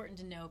it's important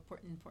to know,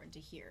 important to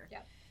hear.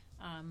 Yep.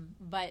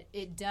 But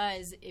it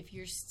does, if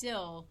you're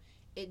still,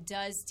 it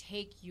does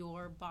take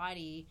your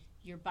body,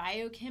 your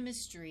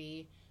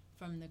biochemistry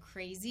from the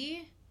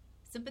crazy,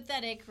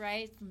 sympathetic,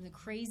 right? From the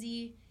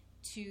crazy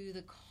to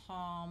the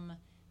calm,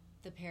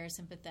 the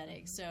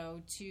parasympathetic.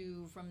 So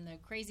from the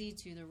crazy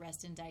to the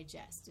rest and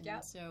digest.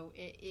 And so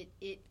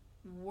it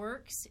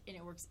works, and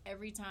it works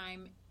every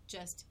time,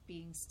 just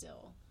being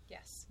still.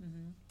 Yes.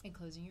 And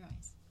closing your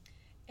eyes.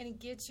 And it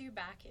gets you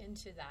back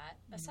into that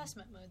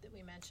assessment mode that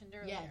we mentioned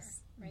earlier.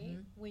 Yes. Right?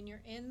 When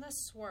you're in the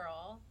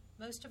swirl,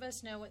 most of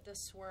us know what the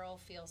swirl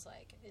feels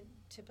like. It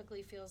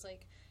typically feels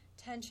like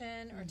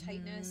tension or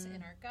tightness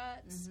in our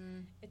guts.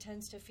 It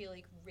tends to feel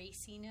like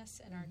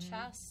raciness in our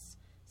chests.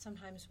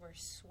 Sometimes we're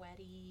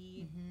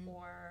sweaty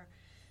or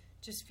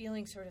just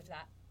feeling sort of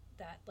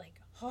that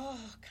like,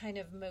 kind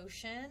of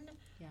motion.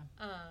 Yeah.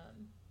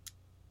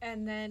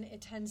 And then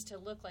it tends to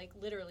look like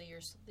literally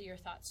your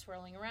thoughts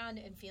swirling around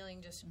and feeling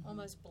just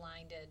almost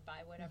blinded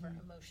by whatever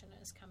emotion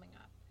is coming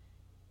up.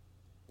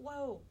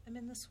 Whoa, I'm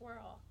in the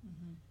swirl.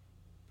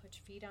 Put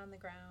your feet on the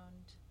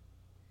ground.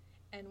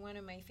 And one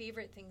of my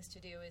favorite things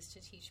to do is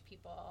to teach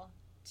people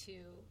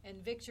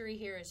and victory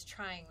here is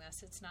trying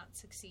this. It's not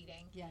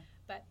succeeding. Yeah.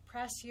 But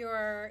press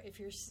if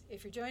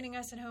you're joining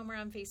us at home or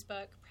on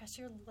Facebook, press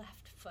your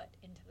left foot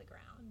into the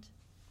ground.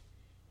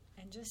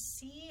 And just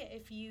see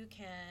if you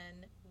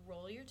can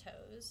roll your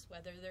toes,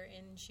 whether they're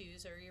in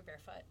shoes or you're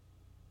barefoot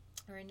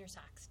or in your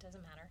socks,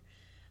 doesn't matter.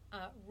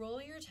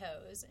 Roll your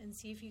toes and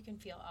see if you can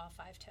feel all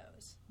 5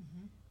 toes.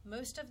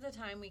 Most of the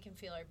time we can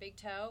feel our big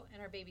toe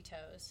and our baby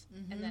toes,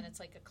 and then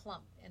it's like a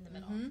clump in the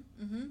middle.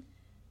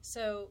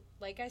 So,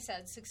 like I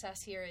said,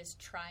 success here is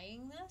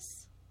trying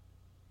this.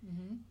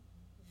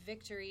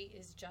 victory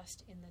is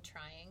just in the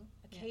trying.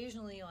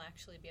 Occasionally you'll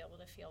actually be able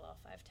to feel all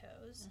 5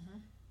 toes,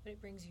 but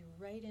it brings you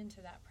right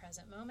into that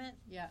present moment.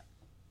 Yeah.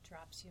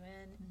 Drops you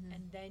in,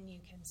 and then you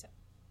can say,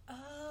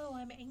 oh,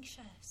 I'm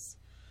anxious.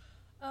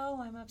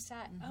 Oh, I'm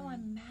upset. Oh,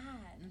 I'm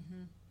mad.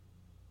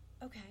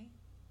 Okay,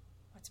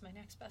 what's my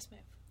next best move?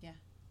 Yeah.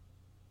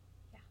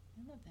 I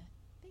love that.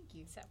 Thank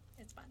you. So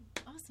it's fun.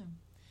 Awesome.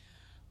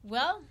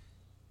 Well,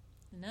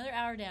 another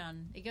hour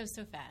down. It goes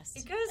so fast.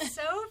 It goes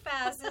so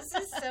fast. This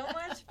is so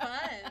much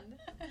fun.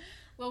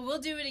 Well, we'll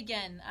do it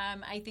again.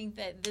 I think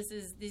that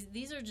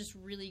these are just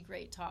really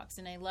great talks,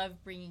 and I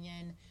love bringing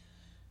in.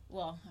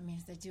 Well, I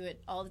mean, I do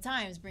it all the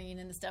time, is bringing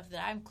in the stuff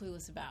that I'm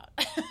clueless about.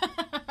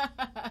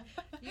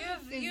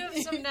 You have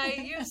some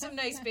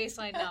nice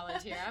baseline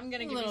knowledge here. I'm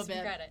going to give you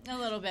some credit. A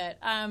little bit.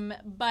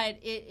 But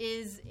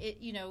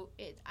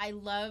I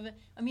love.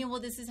 I mean, well,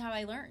 this is how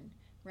I learn,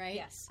 right?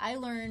 Yes. I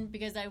learn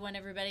because I want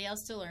everybody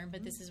else to learn,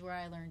 but this is where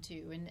I learn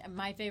too. And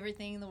my favorite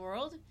thing in the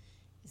world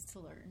is to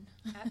learn.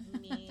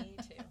 Me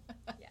too.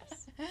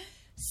 Yes.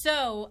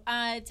 So,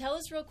 tell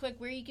us real quick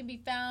where you can be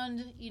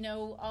found,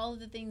 all of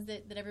the things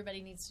that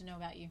everybody needs to know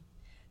about you.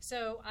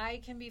 So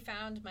I can be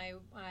found, my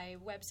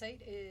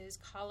website is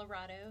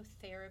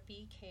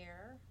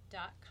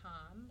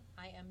coloradotherapycare.com.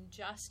 I am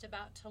just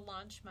about to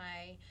launch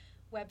my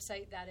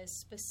website that is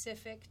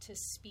specific to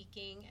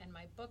speaking, and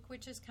my book,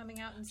 which is coming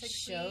out in 6 weeks.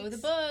 Show the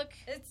book.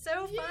 It's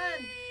so fun.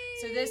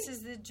 Yay! So this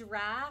is the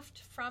draft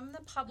from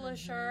the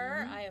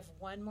publisher. I have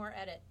one more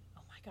edit.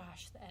 Oh my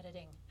gosh, the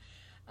editing.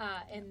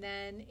 And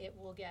then it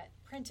will get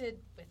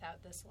printed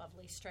without this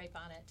lovely stripe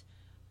on it.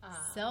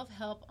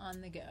 Self-help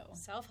on the go.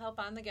 Self-help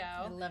on the go.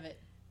 I love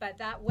it. But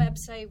that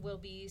website will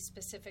be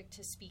specific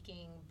to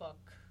speaking,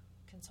 book,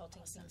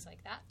 consulting, things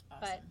like that.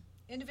 Awesome. But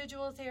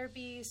individual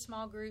therapy,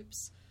 small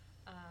groups,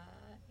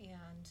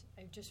 and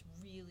I just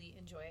really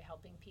enjoy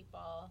helping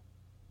people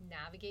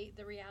navigate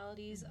the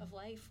realities of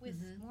life with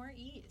more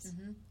ease.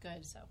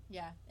 Good. So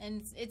yeah,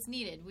 and it's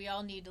needed. We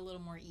all need a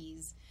little more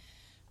ease.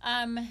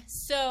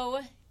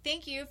 So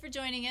thank you for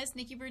joining us.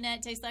 Nikki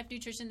Burnett, Taste Life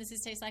Nutrition. This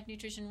is Taste Life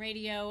Nutrition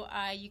Radio.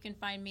 You can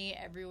find me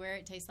everywhere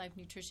at Taste Life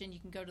Nutrition. You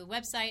can go to the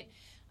website,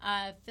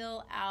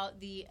 fill out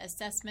the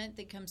assessment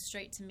that comes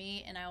straight to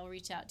me, and I will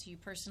reach out to you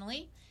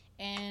personally.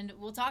 And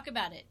we'll talk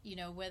about it,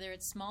 whether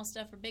it's small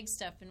stuff or big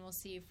stuff, and we'll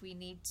see if we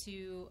need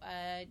to,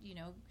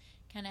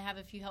 kind of have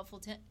a few helpful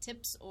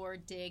tips or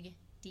dig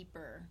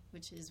deeper,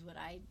 which is what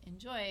I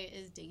enjoy,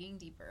 is digging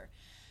deeper.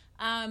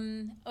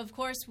 Of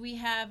course, we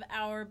have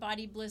our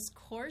Body Bliss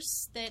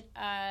course that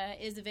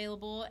is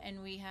available,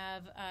 and we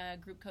have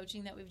group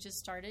coaching that we've just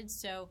started.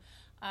 So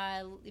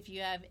if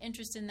you have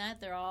interest in that,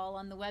 they're all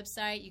on the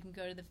website. You can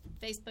go to the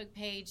Facebook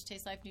page,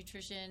 Taste Life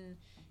Nutrition,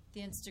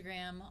 the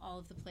Instagram, all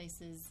of the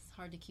places. It's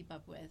hard to keep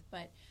up with.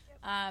 But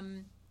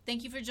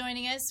thank you for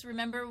joining us.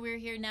 Remember, we're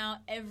here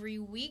now every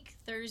week,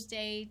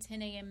 Thursday,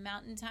 10 a.m.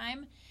 Mountain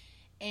Time.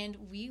 And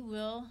we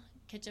will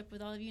catch up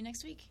with all of you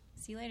next week.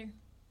 See you later.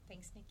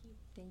 thanks, Nikki.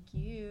 Thank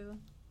you.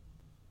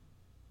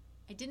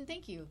 I didn't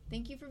thank you.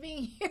 Thank you for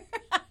being here.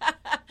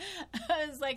 I was like,